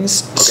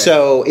 settings. Okay.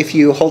 So if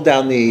you hold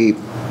down the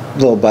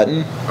little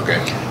button,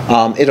 Okay.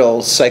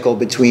 it'll cycle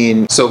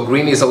between, So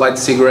green is a light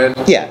cigarette.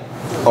 yeah,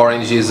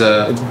 Orange is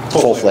a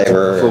full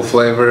flavor, full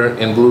flavor,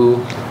 and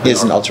blue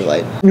is an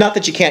ultralight. Not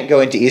that you can't go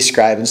into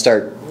eScribe and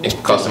start,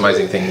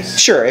 customizing things.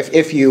 sure,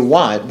 if you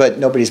want, but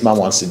nobody's mom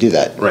wants to do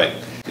that. Right.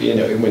 You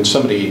know, when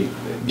somebody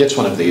gets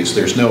one of these,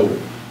 there's no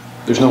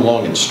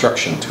long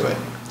instruction to it.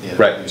 You know,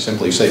 Right. You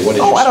simply say, what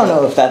did Oh, you I don't say?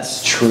 know if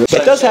that's true.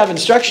 It does have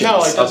instructions.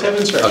 No, it does have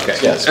instructions. Okay.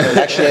 Yes. but-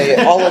 Actually,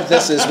 all of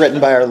this is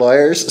written by our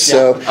lawyers,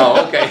 so.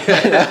 Oh, okay.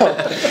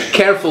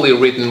 Carefully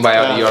written by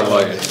Yeah. your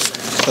lawyer.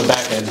 The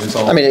back end is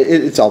all. I mean,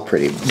 it's all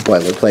pretty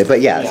boilerplate,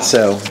 but yeah, Yeah.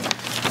 so.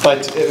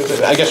 But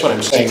I guess what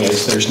I'm saying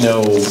is there's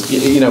no,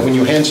 you know, when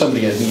you hand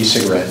somebody an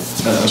e-cigarette,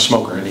 a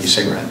smoker an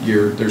e-cigarette,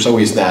 there's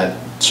always that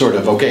sort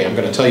of, okay, I'm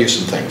going to tell you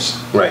some things.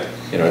 Right.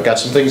 You know, I've got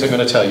some things I'm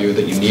going to tell you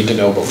that you need to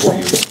know before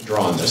you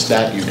draw on this.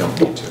 That you don't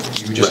need to.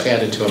 You just Right.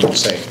 hand it to them and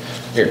say,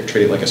 here,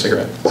 treat it like a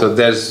cigarette. So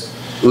there's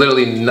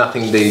literally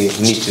nothing they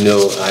need to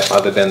know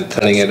other than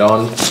turning it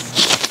on,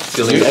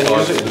 filling And it on,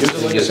 use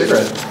it like a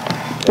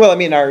cigarette. Well, I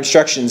mean, our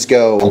instructions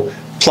go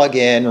plug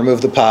in,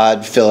 remove the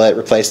pod, fill it,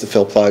 replace the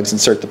fill plugs,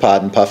 insert the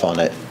pod, and puff on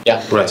it. Yeah,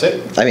 Right. that's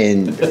it. I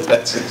mean,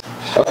 That's it.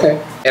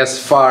 Okay. As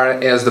far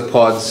as the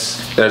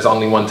pods, there's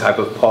only one type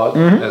of pod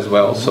as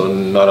well, so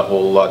not a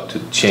whole lot to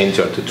change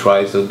or to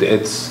try. So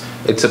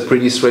it's a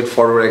pretty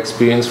straightforward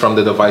experience from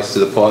the device to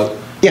the pod.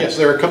 Yes,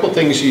 there are a couple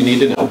things you need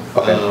to know.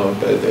 Okay.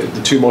 But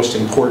the 2 most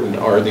important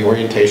are the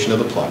orientation of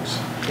the plugs,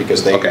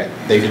 because they Okay.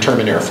 they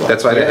determine airflow.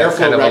 That's why they The have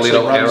kind of a actually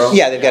little arrow?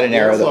 Yeah, they've got an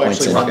arrow that airflow points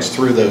actually in. runs Okay.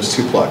 through those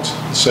 2 plugs.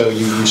 So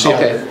you see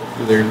Okay.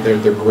 how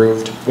they're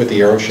grooved with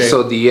the arrow shape?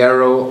 So the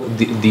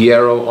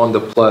arrow on the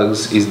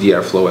plugs is the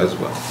airflow as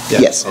well.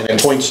 Yes. And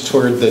it points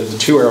toward, the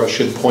 2 arrows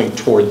should point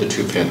toward the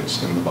 2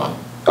 pins in the bottom,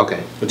 Okay.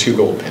 the 2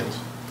 gold pins.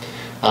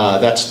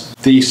 That's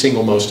the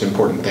single most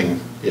important thing,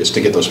 is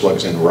to get those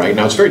plugs in right.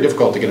 Now, it's very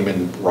difficult to get them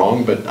in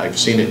wrong, but I've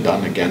seen it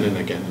done again and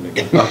again and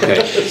again.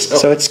 Okay.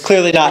 so it's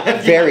clearly not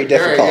very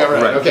difficult. Yeah,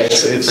 right. Right. Okay,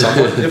 it's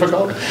somewhat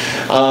difficult.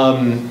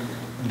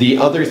 The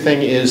other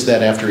thing is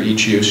that after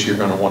each use, you're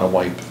going to want to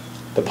wipe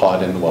the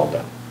pod and the well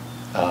done,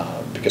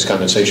 because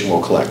condensation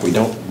will collect. We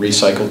don't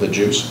recycle the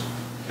juice,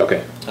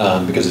 Okay.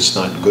 because it's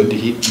not good to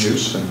heat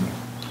juice and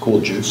cool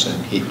juice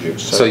and heat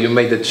juice. So you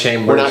made the We're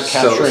chamber not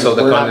capturing- so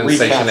the we're not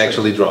condensation recapturing.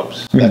 actually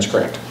drops. That's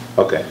correct.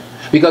 Okay.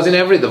 Because in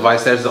every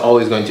device there's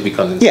always going to be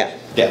condensation.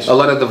 Yeah. Yes. A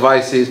lot of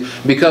devices,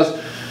 because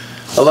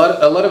a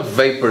lot of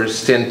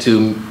vapors tend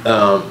to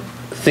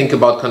think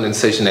about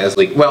condensation as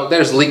leak. Well,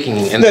 there's leaking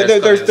and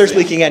There's condensation.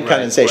 leaking and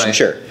condensation, Right.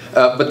 sure.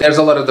 But there's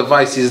a lot of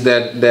devices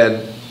that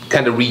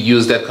kind of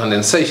reuse that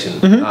condensation.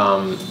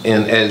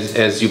 And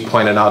as you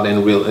pointed out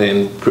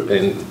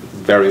in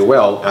very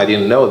well, I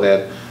didn't know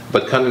that,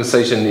 but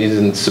condensation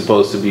isn't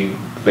supposed to be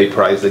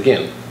vaporized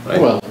again,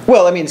 right?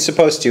 Well, I mean,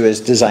 supposed to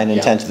is design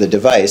intent of the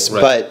device,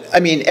 Right. but I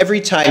mean,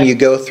 every time you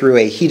go through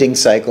a heating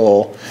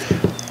cycle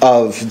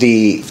of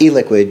the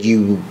e-liquid,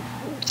 you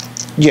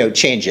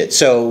change it.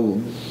 So,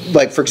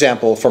 like for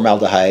example,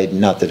 formaldehyde.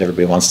 Not that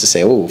everybody wants to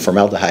say, "Oh,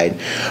 formaldehyde,"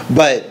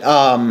 but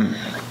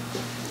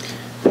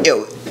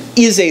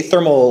is a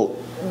thermal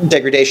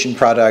degradation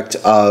product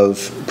of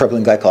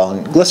propylene glycol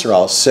and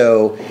glycerol.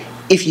 So,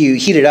 if you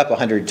heat it up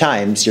 100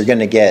 times, you're going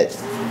to get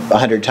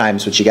 100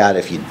 times what you got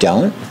if you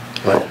don't.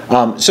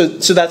 Right. So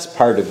that's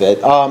part of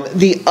it.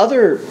 The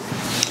other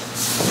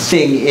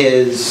thing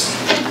is,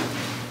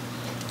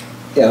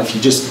 if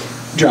you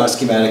just draw a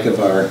schematic of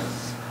our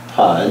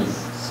pod,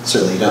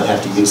 certainly you don't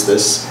have to use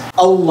this.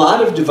 A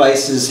lot of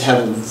devices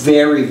have a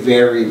very,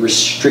 very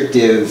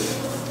restrictive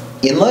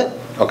inlet.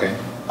 Okay.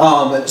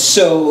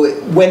 So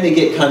when they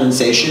get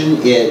condensation,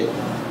 it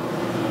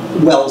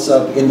wells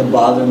up in the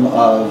bottom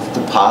of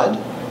the pod.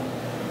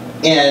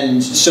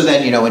 And so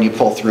then, when you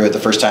pull through it the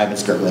first time,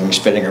 it's gurgling or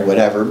spitting or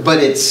whatever, but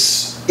it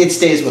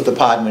stays with the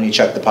pod when you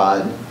chuck the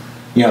pod.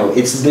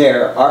 It's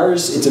there.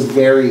 Ours, it's a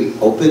very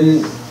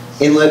open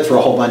inlet for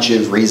a whole bunch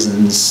of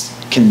reasons,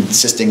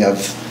 consisting of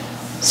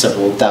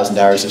several thousand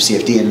hours of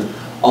CFD and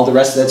all the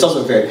rest of it. It's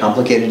also a very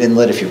complicated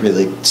inlet if you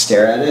really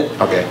stare at it.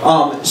 Okay.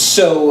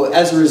 So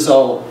as a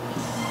result,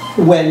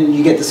 when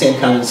you get the same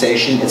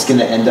condensation, it's going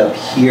to end up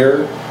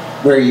here,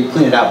 where you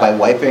clean it out by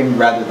wiping,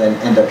 rather than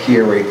end up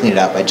here where you clean it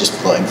out by just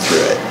blowing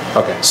through it.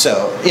 Okay.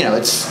 So,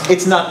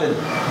 it's not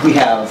that we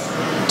have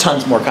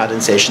tons more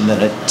condensation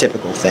than a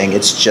typical thing.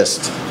 It's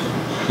just,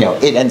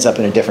 it ends up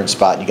in a different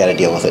spot and you got to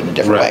deal with it in a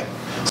different way.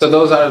 So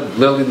those are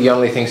really the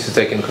only things to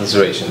take in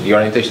consideration: the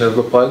orientation of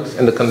the plugs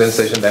and the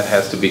condensation that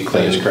has to be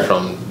cleaned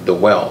from the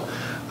well.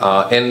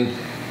 And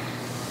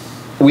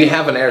we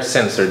have an air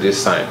sensor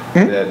this time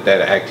that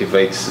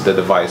activates the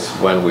device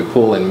when we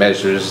pull and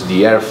measures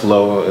the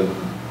airflow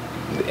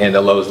and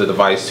allows the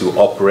device to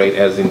operate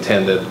as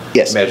intended,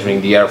 Yes.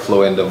 measuring the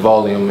airflow and the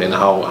volume and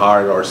how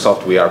hard or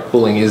soft we are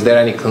pulling. Is there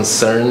any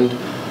concern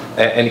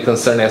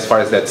as far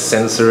as that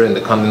sensor and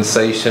the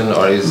condensation,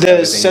 or is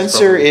The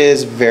sensor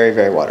is very,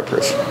 very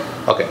waterproof.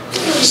 okay?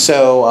 So,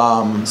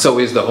 So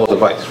is the whole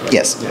device, right?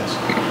 yes.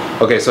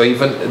 Okay, so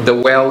even the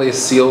well is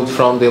sealed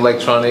from the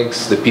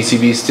electronics, the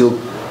PCB is still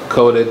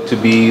coated to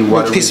be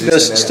water PCB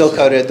resistant. is still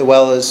coated. The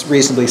well is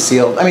reasonably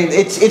sealed. I mean,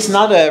 it's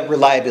not a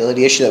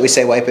reliability issue that we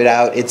say wipe it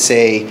out. It's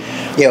a,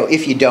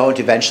 if you don't,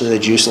 eventually the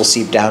juice will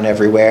seep down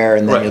everywhere,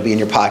 and then Right. you'll be in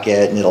your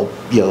pocket, and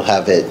you'll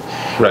have it,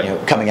 Right.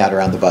 coming out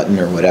around the button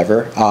or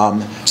whatever.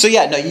 So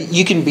yeah, no,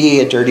 you can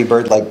be a dirty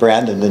bird like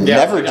Brandon and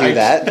never do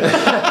that.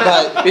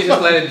 But You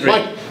just let it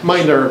drip.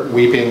 Mine are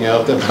weeping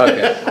out the.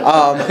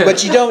 Okay.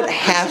 but you don't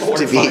have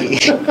to be.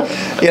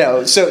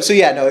 So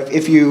yeah, no.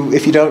 If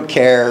you don't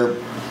care,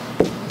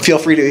 feel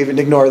free to even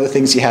ignore the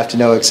things you have to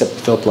know except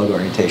the fill plug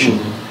orientation.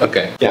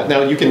 Okay. Yeah.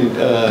 Now you can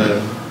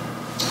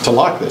to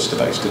lock this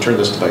device, to turn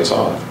this device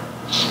off.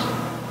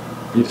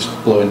 You just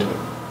blow into it.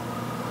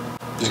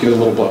 Just give it a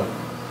little blow.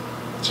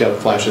 See how it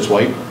flashes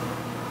white?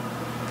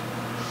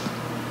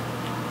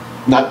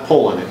 Not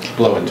pull on it.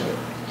 Blow into it.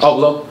 Oh,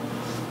 blow.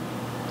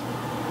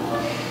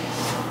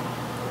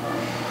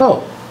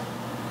 Oh.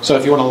 So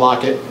if you want to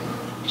lock it,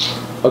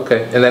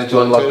 Okay. And then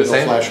to unlock the it'll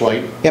same. flash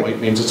white. Yep.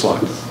 White means it's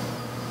locked.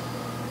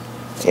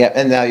 Yeah,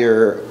 and now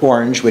you're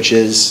orange, which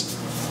is,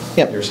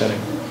 Your setting.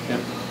 Yeah.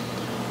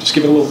 Just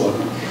give it a little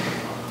blow.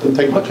 Doesn't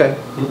take much. Okay.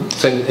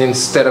 So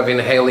instead of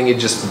inhaling it,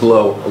 just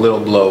blow a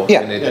little blow.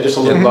 Yeah. And it, Yeah, just a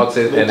little. it locks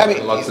it and I mean,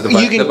 it locks the you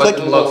button. can The click-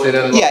 button locks it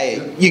and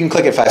yeah, you can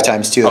click it 5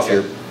 times too if Okay.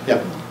 you're Yeah.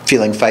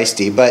 feeling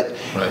feisty. But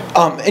Right.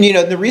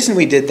 and the reason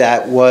we did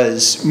that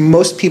was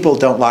most people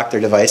don't lock their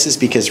devices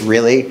because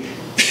really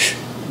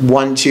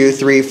 1, 2,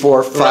 3,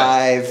 4,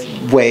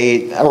 5,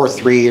 wait, or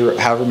 3 or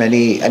however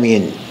many. I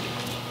mean,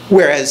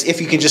 whereas if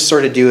you can just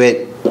sort of do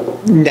it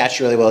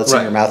naturally while it's in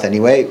Right. your mouth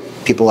anyway,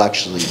 people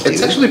actually do.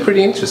 It's actually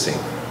pretty interesting.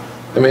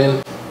 I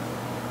mean,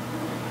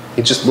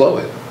 you just blow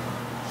it.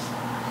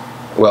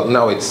 Well,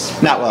 now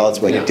it's Not while it's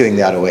doing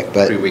the auto wick,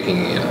 but pre-wicking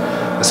in.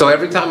 So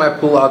every time I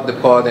pull out the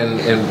pod and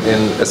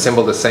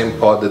assemble the same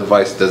pod, the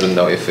device doesn't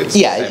know if it's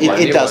Yeah, the same it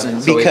one.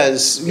 doesn't, So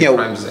because, it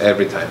primes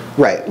every time.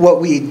 right.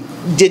 What we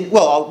did,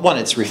 well, 1,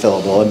 it's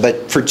refillable,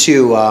 but for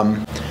 2,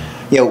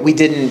 we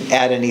didn't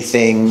add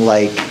anything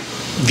like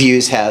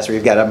Views has, where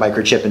you've got a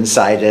microchip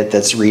inside it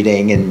that's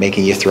reading and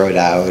making you throw it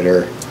out,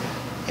 or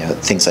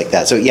things like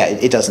that. So yeah,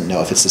 it doesn't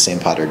know if it's the same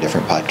pod or a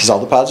different pod because all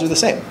the pods are the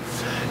same.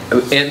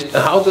 And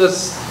how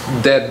does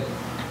that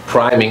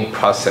priming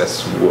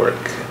process work?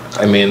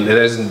 I mean,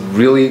 there's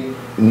really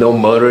no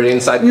motor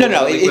inside. No,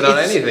 without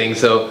it's- anything.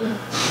 So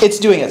It's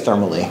doing it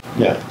thermally.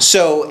 Yeah.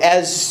 So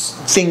as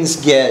things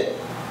get,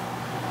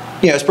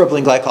 as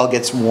propylene glycol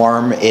gets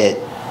warm, it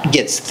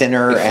gets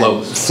thinner It and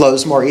flows.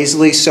 flows more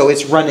easily. So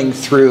it's running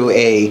through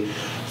a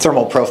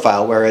thermal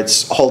profile where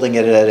it's holding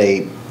it at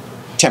a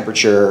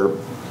temperature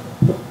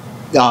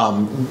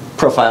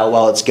profile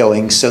while it's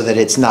going, so that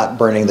it's not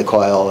burning the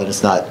coil and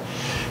it's not,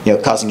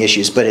 causing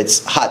issues. But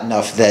it's hot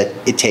enough that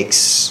it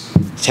takes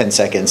 10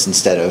 seconds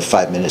instead of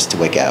 5 minutes to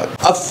wick out.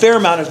 A fair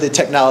amount of the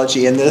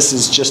technology in this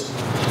is just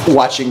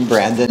watching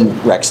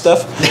Brandon wreck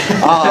stuff.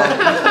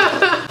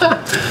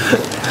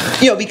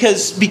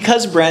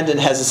 Because Brandon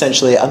has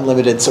essentially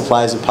unlimited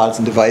supplies of pods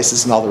and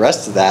devices and all the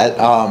rest of that,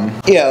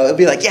 it'll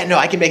be like,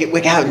 I can make it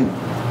wick out in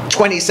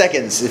 20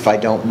 seconds if I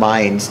don't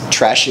mind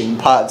trashing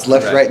pods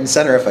left, right, and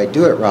center if I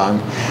do it wrong.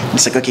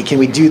 It's like, okay, can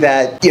we do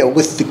that,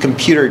 with the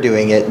computer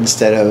doing it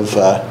instead of,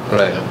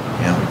 right.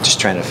 just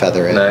trying to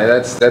feather it? No,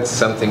 that's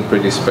something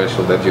pretty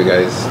special that you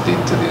guys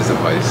did to this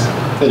device.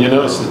 And you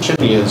notice the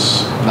chimney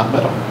is not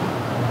metal.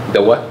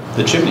 The what?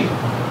 The chimney.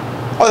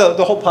 Oh,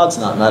 the whole pod's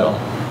not metal.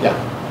 Yeah.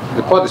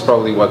 The pod is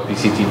probably what,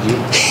 PCTG?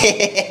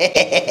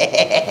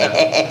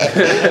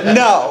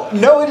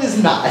 No, it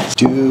is not.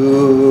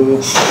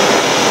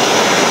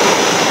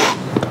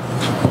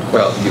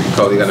 Well, you're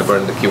probably gonna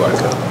burn the QR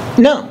code.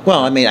 No,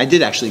 well, I mean, I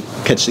did actually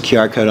catch the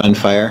QR code on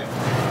fire.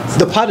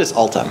 The pod is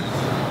Altum.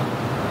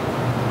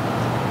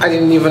 I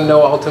didn't even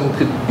know Altum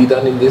could be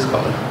done in this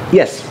color.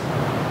 Yes.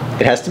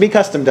 It has to be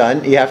custom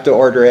done. You have to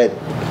order it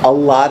a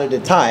lot at a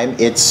time.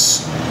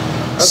 It's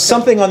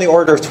something on the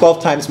order of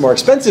 12 times more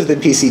expensive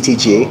than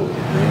PCTG,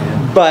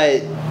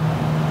 but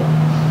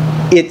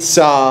it's,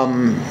 so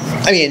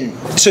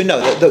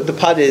no, the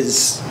pod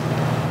is,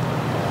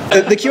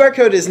 the QR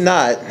code is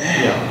not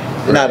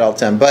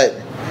Altum, but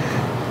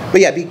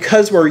yeah,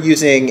 because we're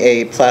using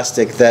a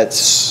plastic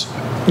that's,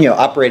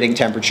 operating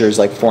temperatures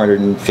like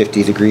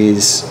 450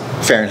 degrees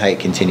Fahrenheit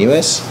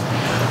continuous,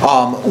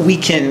 we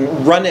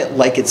can run it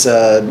like it's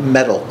a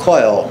metal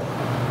coil,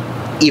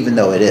 even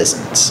though it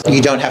isn't.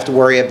 You don't have to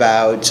worry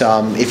about,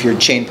 if you're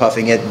chain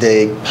puffing it,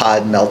 the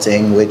pod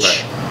melting,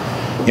 which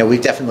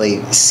we've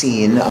definitely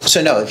seen.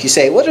 So no, if you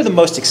say, what are the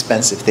most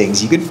expensive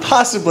things you could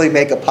possibly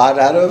make a pod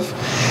out of?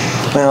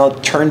 Well,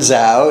 it turns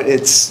out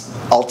it's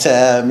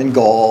Altum and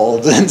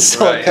gold and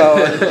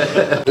silicone.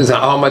 So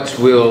how much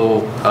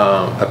will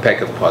a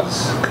pack of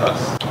pods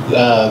cost?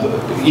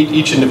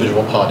 Each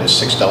individual pod is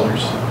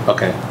 $6.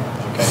 Okay.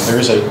 Okay. There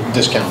is a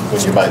discount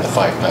when you buy the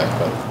 5-pack,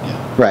 but yeah.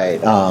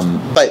 Right.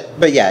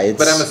 But yeah, it's.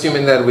 But I'm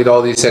assuming that with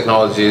all these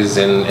technologies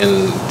and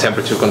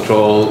temperature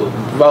control,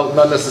 well,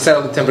 not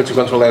necessarily temperature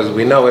control as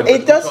we know it.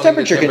 It does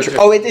temperature control.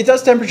 Oh, it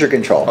does temperature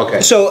control.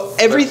 Okay. So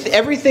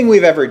everything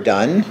we've ever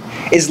done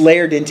is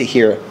layered into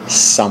here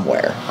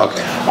somewhere.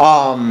 Okay.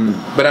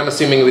 But I'm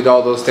assuming with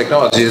all those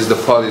technologies, the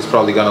pod is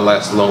probably going to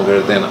last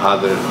longer than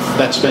other.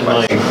 That's been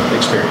my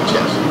experience.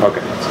 Yes.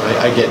 Okay. So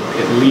I get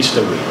at least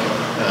a week.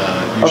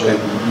 Usually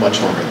much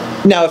longer.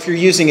 Now, if you're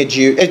using a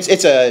juice,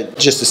 it's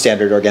just a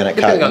standard organic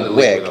Depending on cotton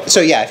the wick. liquid,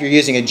 So yeah, if you're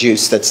using a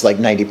juice that's like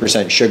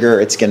 90% sugar,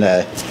 it's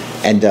gonna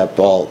end up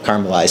all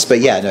caramelized. But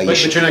yeah, no,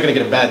 But you're not going to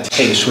get a bad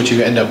taste. What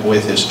you end up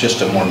with is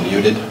just a more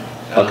muted.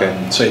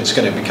 Okay. So it's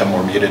going to become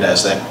more muted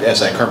as that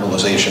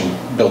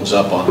caramelization builds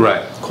up on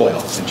Right. the coil.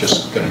 It's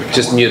just going to become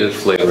Just muted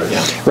flavor.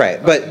 Yeah.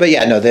 Right, but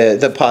yeah, no,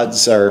 the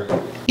pods are,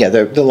 yeah,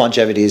 the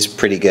longevity is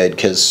pretty good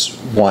because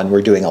one,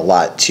 we're doing a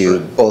lot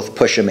to both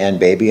push them and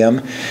baby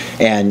them,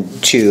 and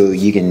two,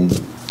 you can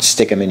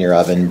stick them in your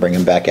oven, bring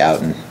them back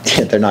out, and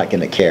they're not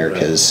going to care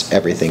because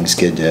everything's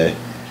good to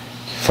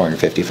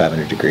 450,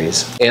 500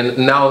 degrees. And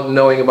now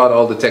knowing about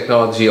all the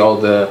technology, all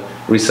the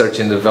research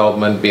and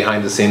development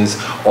behind the scenes,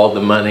 all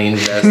the money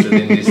invested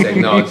in this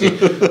technology,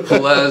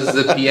 plus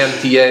the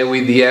PMTA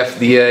with the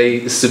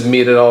FDA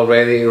submitted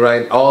already,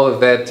 right? All of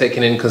that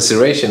taken in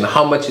consideration,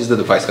 how much is the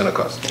device going to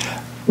cost?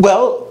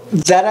 Well,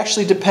 that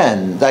actually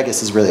depends. I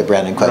guess is really a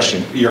Brandon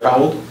question. Right. You're how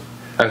old?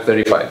 I'm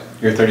 35.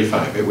 You're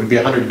 35. It would be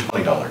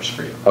 $120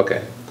 for you.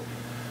 Okay.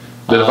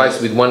 The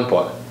device with one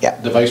pod. Yeah.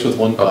 Device with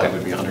one pod Okay.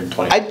 would be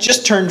 $120. I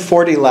just turned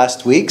 40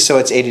 last week, so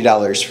it's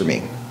 $80 for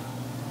me.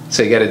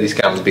 So you get a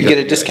discount You because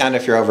get a discount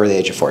if you're over the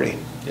age of 40.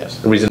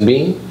 Yes. Reason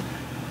being?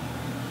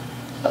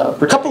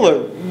 A couple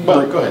of.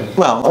 Well, go ahead.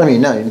 Well, I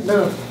mean, no.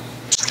 No.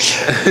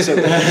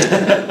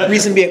 So,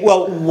 reason being,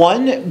 well,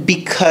 one,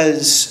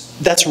 because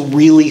that's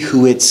really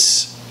who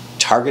it's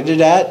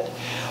targeted at.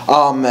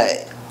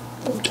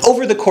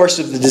 Over the course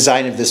of the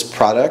design of this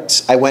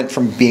product, I went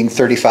from being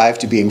 35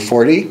 to being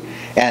 40,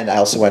 and I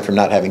also went from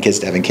not having kids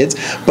to having kids.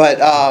 But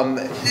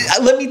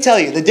let me tell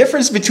you, the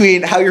difference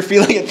between how you're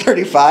feeling at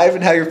 35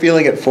 and how you're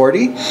feeling at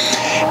 40,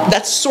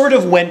 that's sort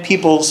of when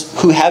people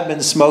who have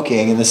been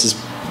smoking, and this is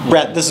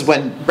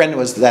when Brendan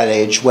was that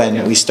age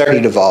when we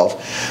started Evolv,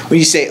 when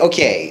you say,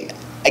 okay,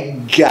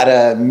 I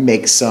gotta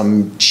make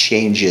some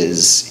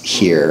changes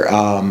here.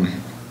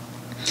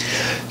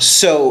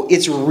 So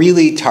it's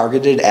really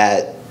targeted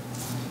at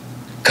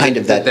kind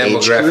of that age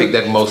demographic group.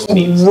 that most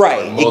needs.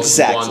 Right, or most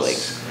exactly.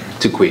 wants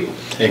to quit.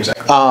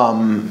 Exactly.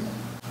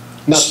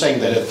 Not saying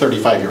that a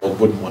 35-year-old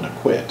wouldn't want to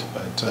quit,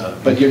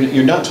 but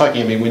you're not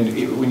talking. I mean,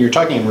 when you're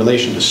talking in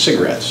relation to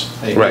cigarettes,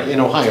 Right. in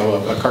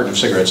Ohio, a carton of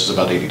cigarettes is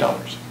about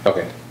 $80.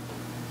 Okay.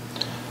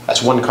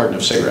 That's one carton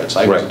of cigarettes.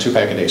 I was a Right.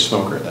 2-pack-a-day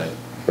smoker. That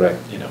Right.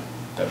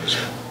 that was.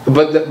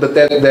 But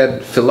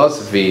that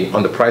philosophy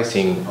on the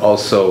pricing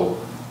also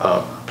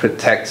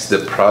protects the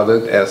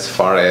product as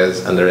far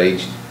as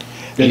underage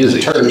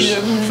usage.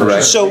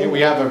 Right. So-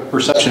 we have a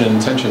perception and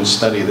intention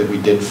study that we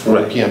did for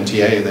Right.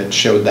 PMTA that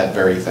showed that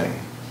very thing.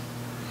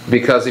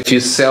 Because if you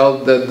sell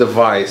the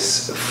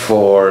device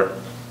for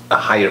a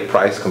higher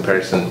price in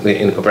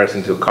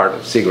comparison to a carton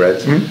of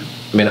cigarettes,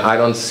 I mean, I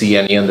don't see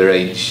any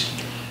underage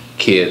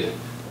kid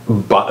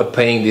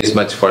paying this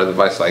much for a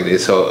device like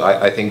this. So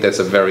I think that's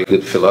a very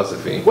good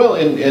philosophy. Well,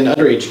 and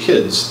underage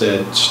kids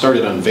that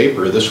started on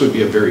vapor, this would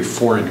be a very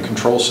foreign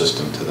control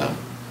system to them.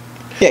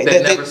 Yeah,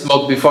 That never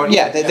smoked before.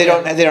 Yeah, they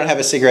don't have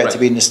a cigarette to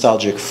be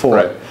nostalgic for.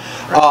 Right.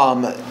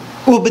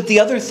 Well, but the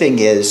other thing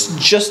is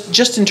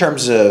just in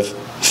terms of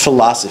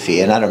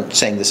philosophy, and I'm not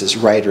saying this is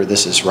right or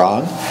this is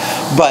wrong,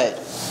 but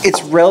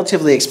it's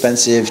relatively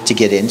expensive to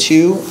get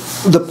into.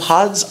 The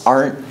pods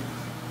aren't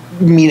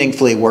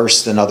meaningfully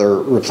worse than other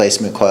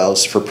replacement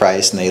coils for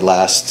price, and they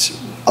last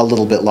a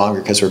little bit longer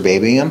because we're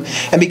babying them,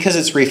 and because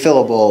it's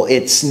refillable,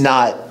 it's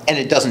not, and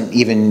it doesn't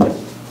even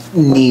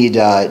need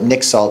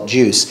Nick salt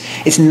juice.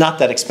 It's not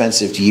that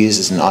expensive to use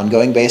as an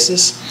ongoing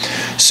basis.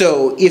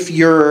 So if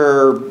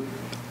you're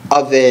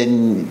of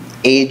an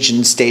age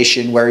and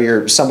station where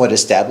you're somewhat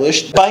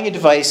established, buying a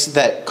device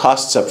that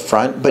costs up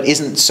front but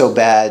isn't so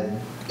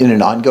bad in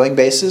an ongoing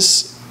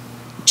basis,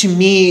 to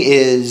me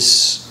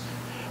is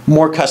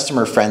more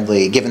customer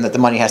friendly, given that the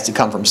money has to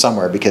come from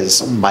somewhere,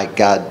 because my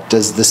God,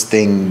 does this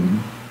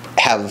thing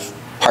have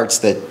parts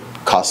that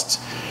cost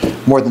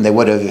more than they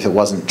would have if it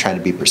wasn't trying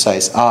to be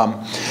precise.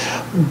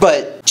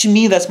 But to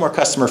me, that's more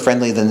customer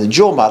friendly than the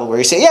Juul model, where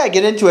you say, yeah,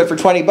 get into it for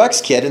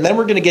 $20, kid, and then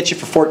we're going to get you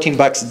for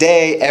 $14 a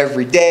day,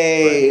 every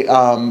day,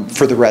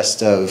 for the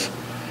rest of,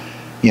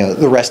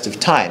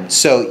 time.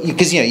 So,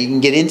 because, you can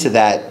get into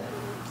that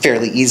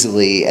fairly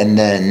easily, and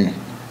then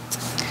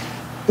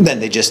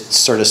they just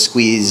sort of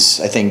squeeze.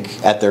 I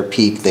think at their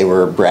peak, they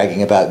were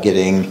bragging about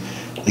getting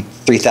like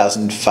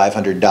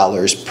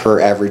 $3,500 per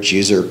average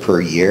user per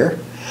year.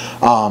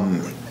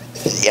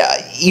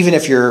 Yeah, even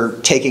if you're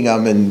taking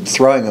them and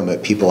throwing them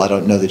at people, I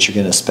don't know that you're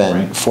going to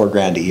spend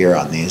 $4,000 a year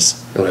on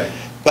these. Right.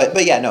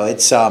 But yeah, no,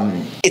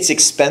 it's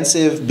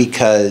expensive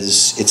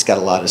because it's got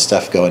a lot of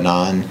stuff going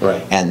on,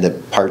 Right. and the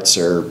parts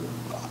are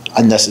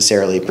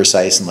unnecessarily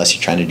precise unless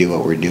you're trying to do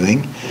what we're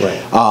doing.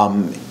 Right.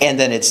 And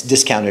then it's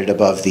discounted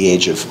above the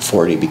age of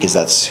 40 because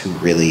that's who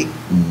really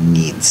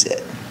needs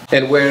it.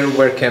 And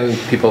where can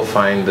people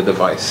find the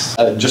device?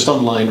 Just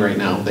online right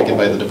now. They can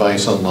buy the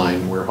device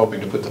online. We're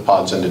hoping to put the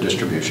pods into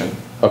distribution.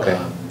 Okay.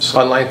 So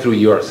Online through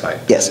your site?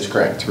 Yes. that is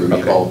correct, through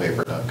Okay.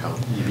 evolvvapor.com.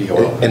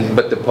 EVOL.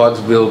 But the pods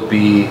will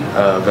be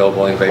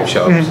available in vape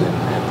shops? Yes.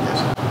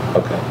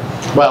 Okay.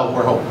 Well,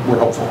 we're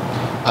hopeful.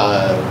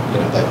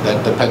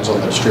 That depends on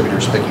the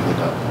distributors picking it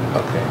up.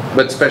 Okay.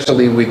 But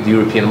especially with the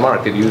European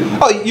market,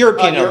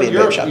 European will be in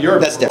vape shop.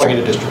 That's Going different.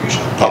 into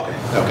distribution. Okay.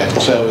 Okay.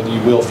 So you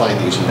will find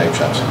these in vape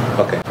shops.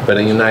 Okay. But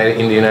in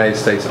the United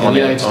States, In the only,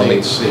 United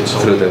only States,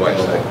 it's through only the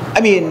available. website.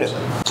 I mean,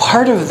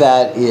 part of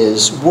that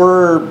is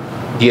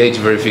The age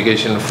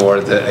verification for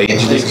the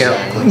age discount?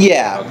 Exactly.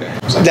 yeah.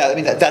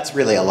 Okay. That's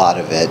really a lot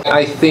of it.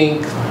 I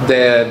think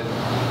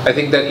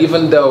that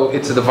even though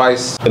it's a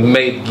device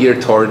made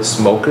geared towards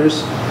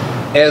smokers,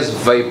 as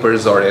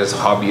vapors or as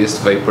hobbyist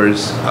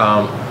vapors,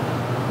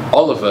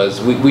 all of us,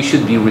 we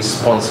should be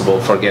responsible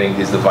for getting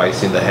this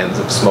device in the hands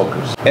of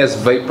smokers. As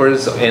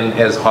vapors and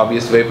as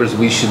hobbyist vapors,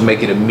 we should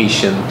make it a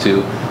mission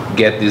to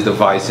get this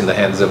device in the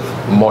hands of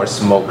more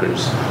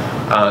smokers.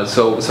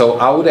 So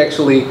I would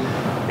actually,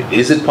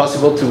 is it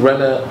possible to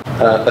run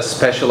a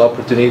special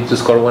opportunity to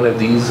score one of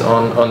these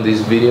on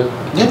this video?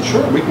 Yeah,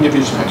 sure. We can give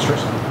you some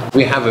extras.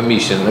 We have a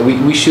mission.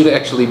 We should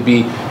actually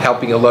be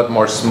helping a lot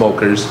more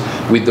smokers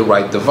with the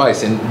right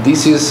device. And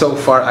this is so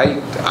far,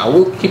 I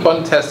will keep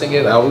on testing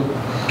it. I will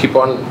keep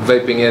on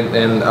vaping it,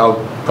 and I'll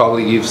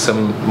probably give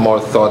some more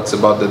thoughts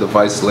about the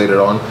device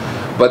later on.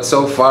 But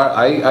so far,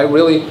 I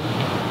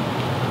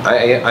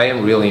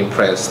am really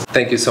impressed.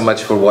 Thank you so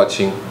much for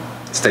watching.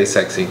 Stay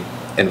sexy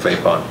and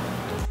vape on.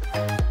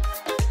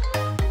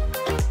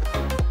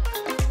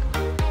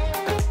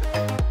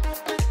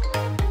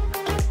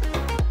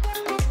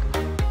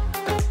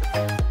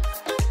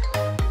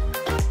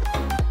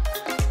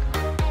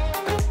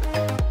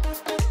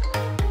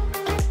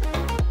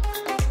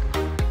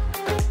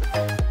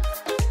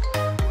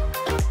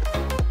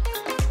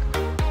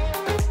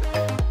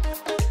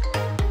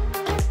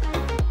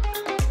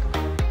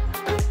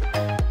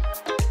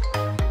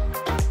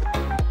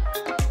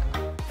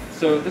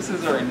 So this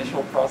is our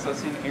initial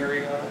processing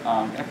area.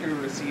 After we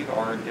receive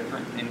our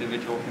different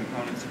individual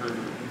components for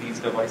these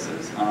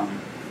devices,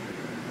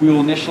 we will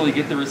initially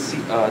get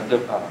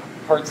the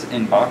parts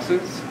in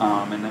boxes,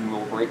 and then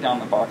we'll break down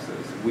the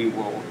boxes. We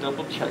will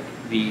double check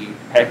the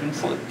packing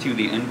slip to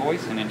the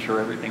invoice and ensure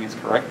everything is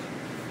correct.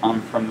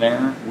 From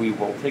there, we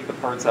will take the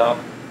parts out,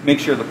 make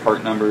sure the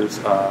part numbers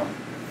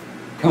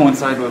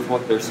coincide with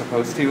what they're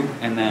supposed to,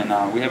 and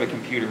then we have a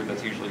computer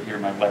that's usually here,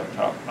 my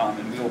laptop,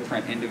 and we will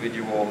print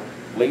individual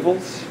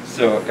labels.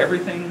 So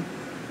everything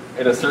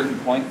at a certain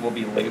point will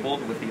be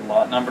labeled with the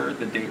lot number,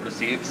 the date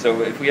received.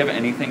 So if we have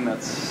anything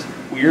that's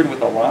weird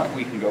with a lot,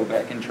 we can go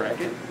back and track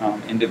it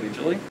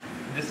individually.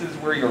 This is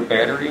where your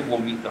battery will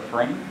meet the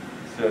frame.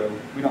 So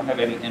we don't have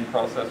any in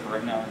process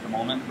right now at the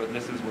moment, but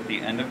this is what the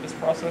end of this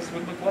process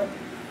would look like.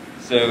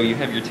 So you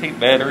have your tape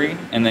battery,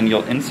 and then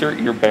you'll insert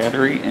your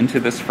battery into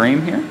this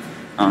frame here.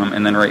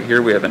 And then right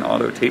here we have an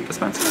auto tape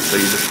dispenser. So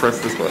you just press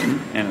this button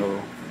and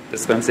it'll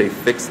dispense a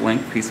fixed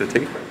length piece of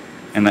tape,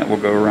 and that will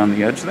go around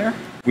the edge there.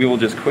 We will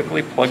just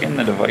quickly plug in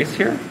the device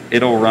here.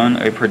 It'll run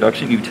a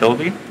production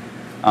utility.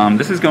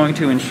 This is going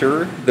to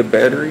ensure the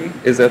battery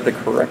is at the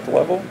correct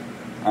level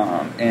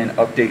and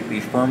update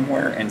the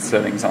firmware and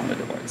settings on the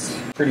device.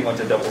 Pretty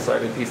much a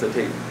double-sided piece of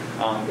tape.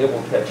 It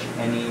will catch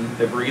any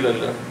debris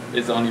that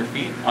is on your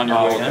feet on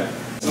your way in.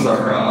 This is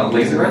our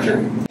laser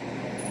etcher.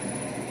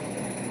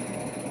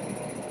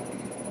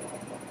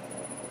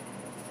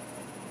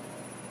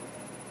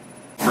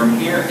 From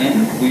here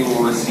in, we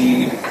will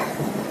receive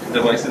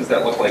devices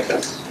that look like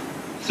this.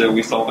 So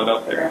we solve it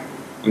up there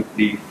with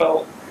the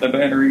felt, the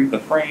battery, the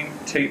frame,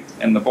 tape,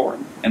 and the board,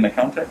 and the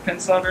contact pin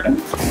soldered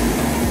in.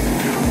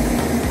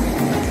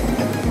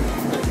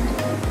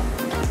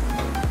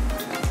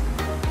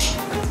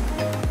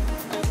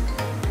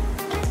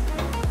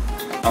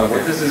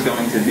 What this is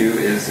going to do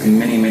is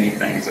many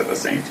things at the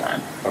same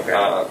time. Okay.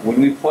 When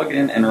we plug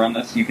in and run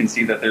this, you can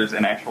see that there's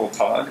an actual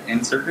pod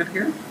inserted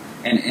here.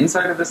 And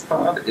inside of this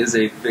pod is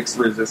a fixed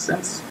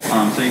resistance.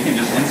 So you can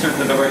just insert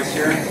the device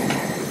here.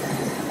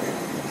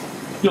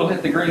 You'll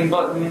hit the green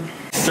button.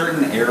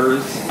 Certain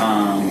errors,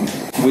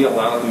 we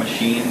allow the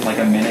machine like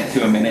a minute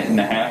to a minute and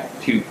a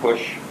half to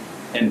push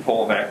and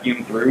pull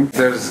vacuum through.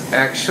 There's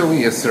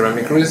actually a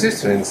ceramic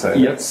resistor inside.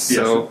 Yep. That's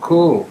so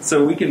cool.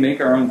 So we can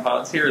make our own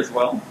pods here as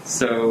well.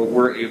 So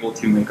we're able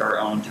to make our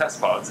own test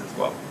pods as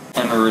well.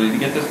 And we're ready to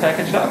get this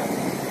packaged up.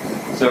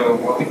 So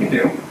what we can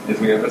do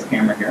is we have this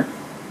camera here.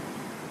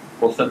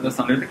 We'll set this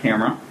under the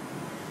camera.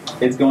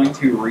 It's going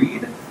to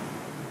read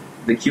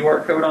the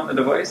QR code on the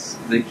device,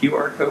 the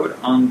QR code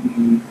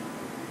on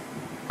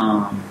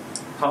the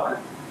pod,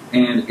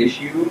 and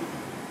issue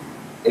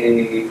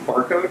a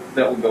barcode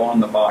that will go on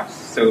the box.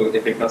 So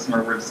if a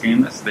customer were to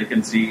scan this, they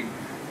can see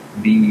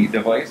the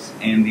device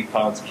and the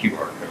pod's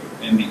QR code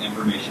and the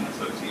information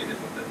associated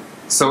with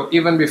it. So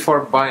even before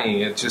buying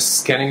it, just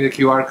scanning the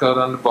QR code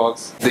on the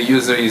box, the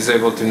user is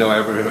able to know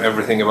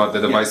everything about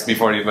the device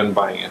before even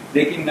buying it.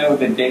 They can know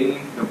the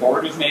day the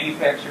board was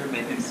manufactured.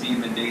 They can see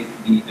the date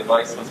the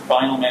device was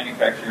final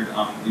manufactured.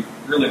 We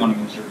really want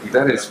to make sure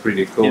that is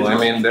pretty cool. I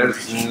mean,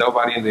 there's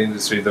nobody in the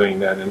industry doing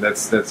that, and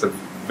that's a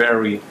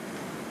very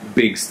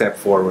big step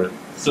forward.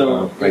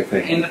 So, I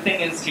think. And the thing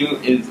is too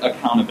is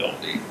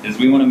accountability. Is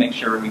we want to make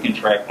sure we can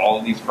track all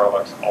of these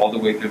products all the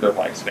way through their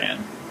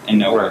lifespan and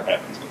know what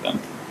happens with them.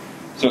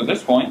 So at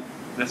this point,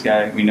 this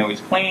guy, we know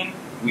he's clean.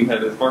 We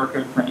have his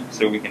barcode print,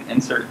 so we can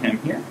insert him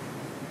here.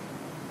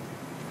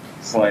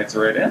 Slides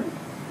right in.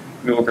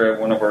 We will grab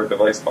one of our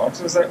device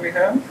boxes that we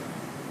have.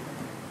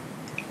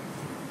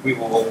 We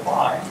will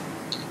apply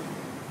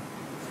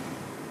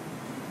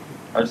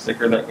our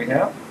sticker that we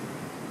have.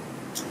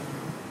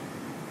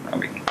 Now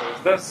we can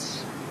close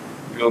this.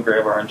 We'll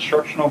grab our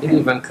instructional It pin.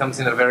 even comes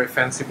in a very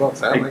fancy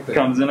box. I like that. It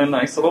comes in a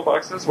nice little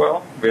box as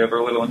well. We have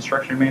our little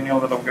instruction manual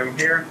that'll go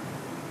here.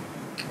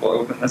 We'll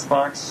open this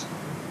box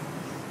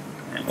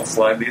and we'll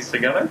slide these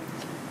together.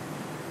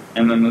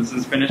 And then this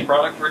is finished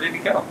product ready to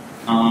go.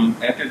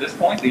 After this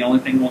point, the only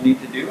thing we'll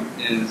need to do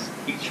is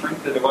heat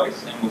shrink the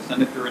device and we'll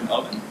send it through an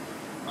oven.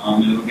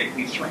 It'll get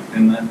heat shrinked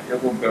and then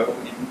it will go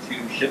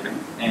into shipping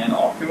and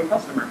off to a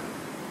customer.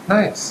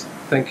 Nice.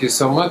 Thank you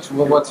so much.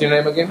 Well, what's your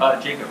name again?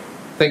 Jacob.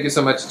 Thank you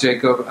so much,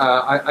 Jacob.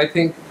 I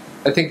think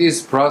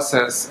this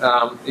process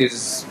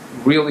is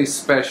really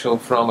special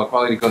from a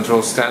quality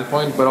control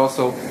standpoint, but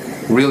also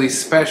really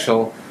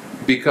special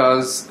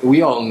because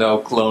we all know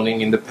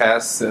cloning in the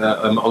past.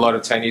 A lot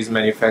of Chinese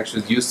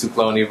manufacturers used to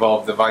clone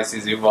Evolv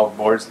devices, Evolv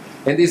boards,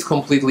 and this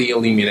completely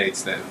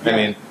eliminates that. Yeah. I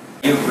mean,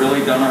 we've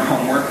really done our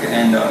homework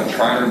and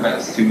tried our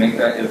best to make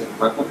that as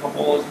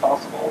replicable as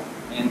possible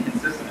and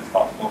consistent as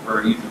possible for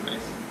our user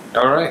base.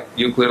 all right,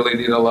 you clearly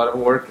did a lot of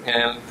work,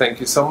 and thank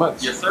you so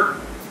much. Yes, sir.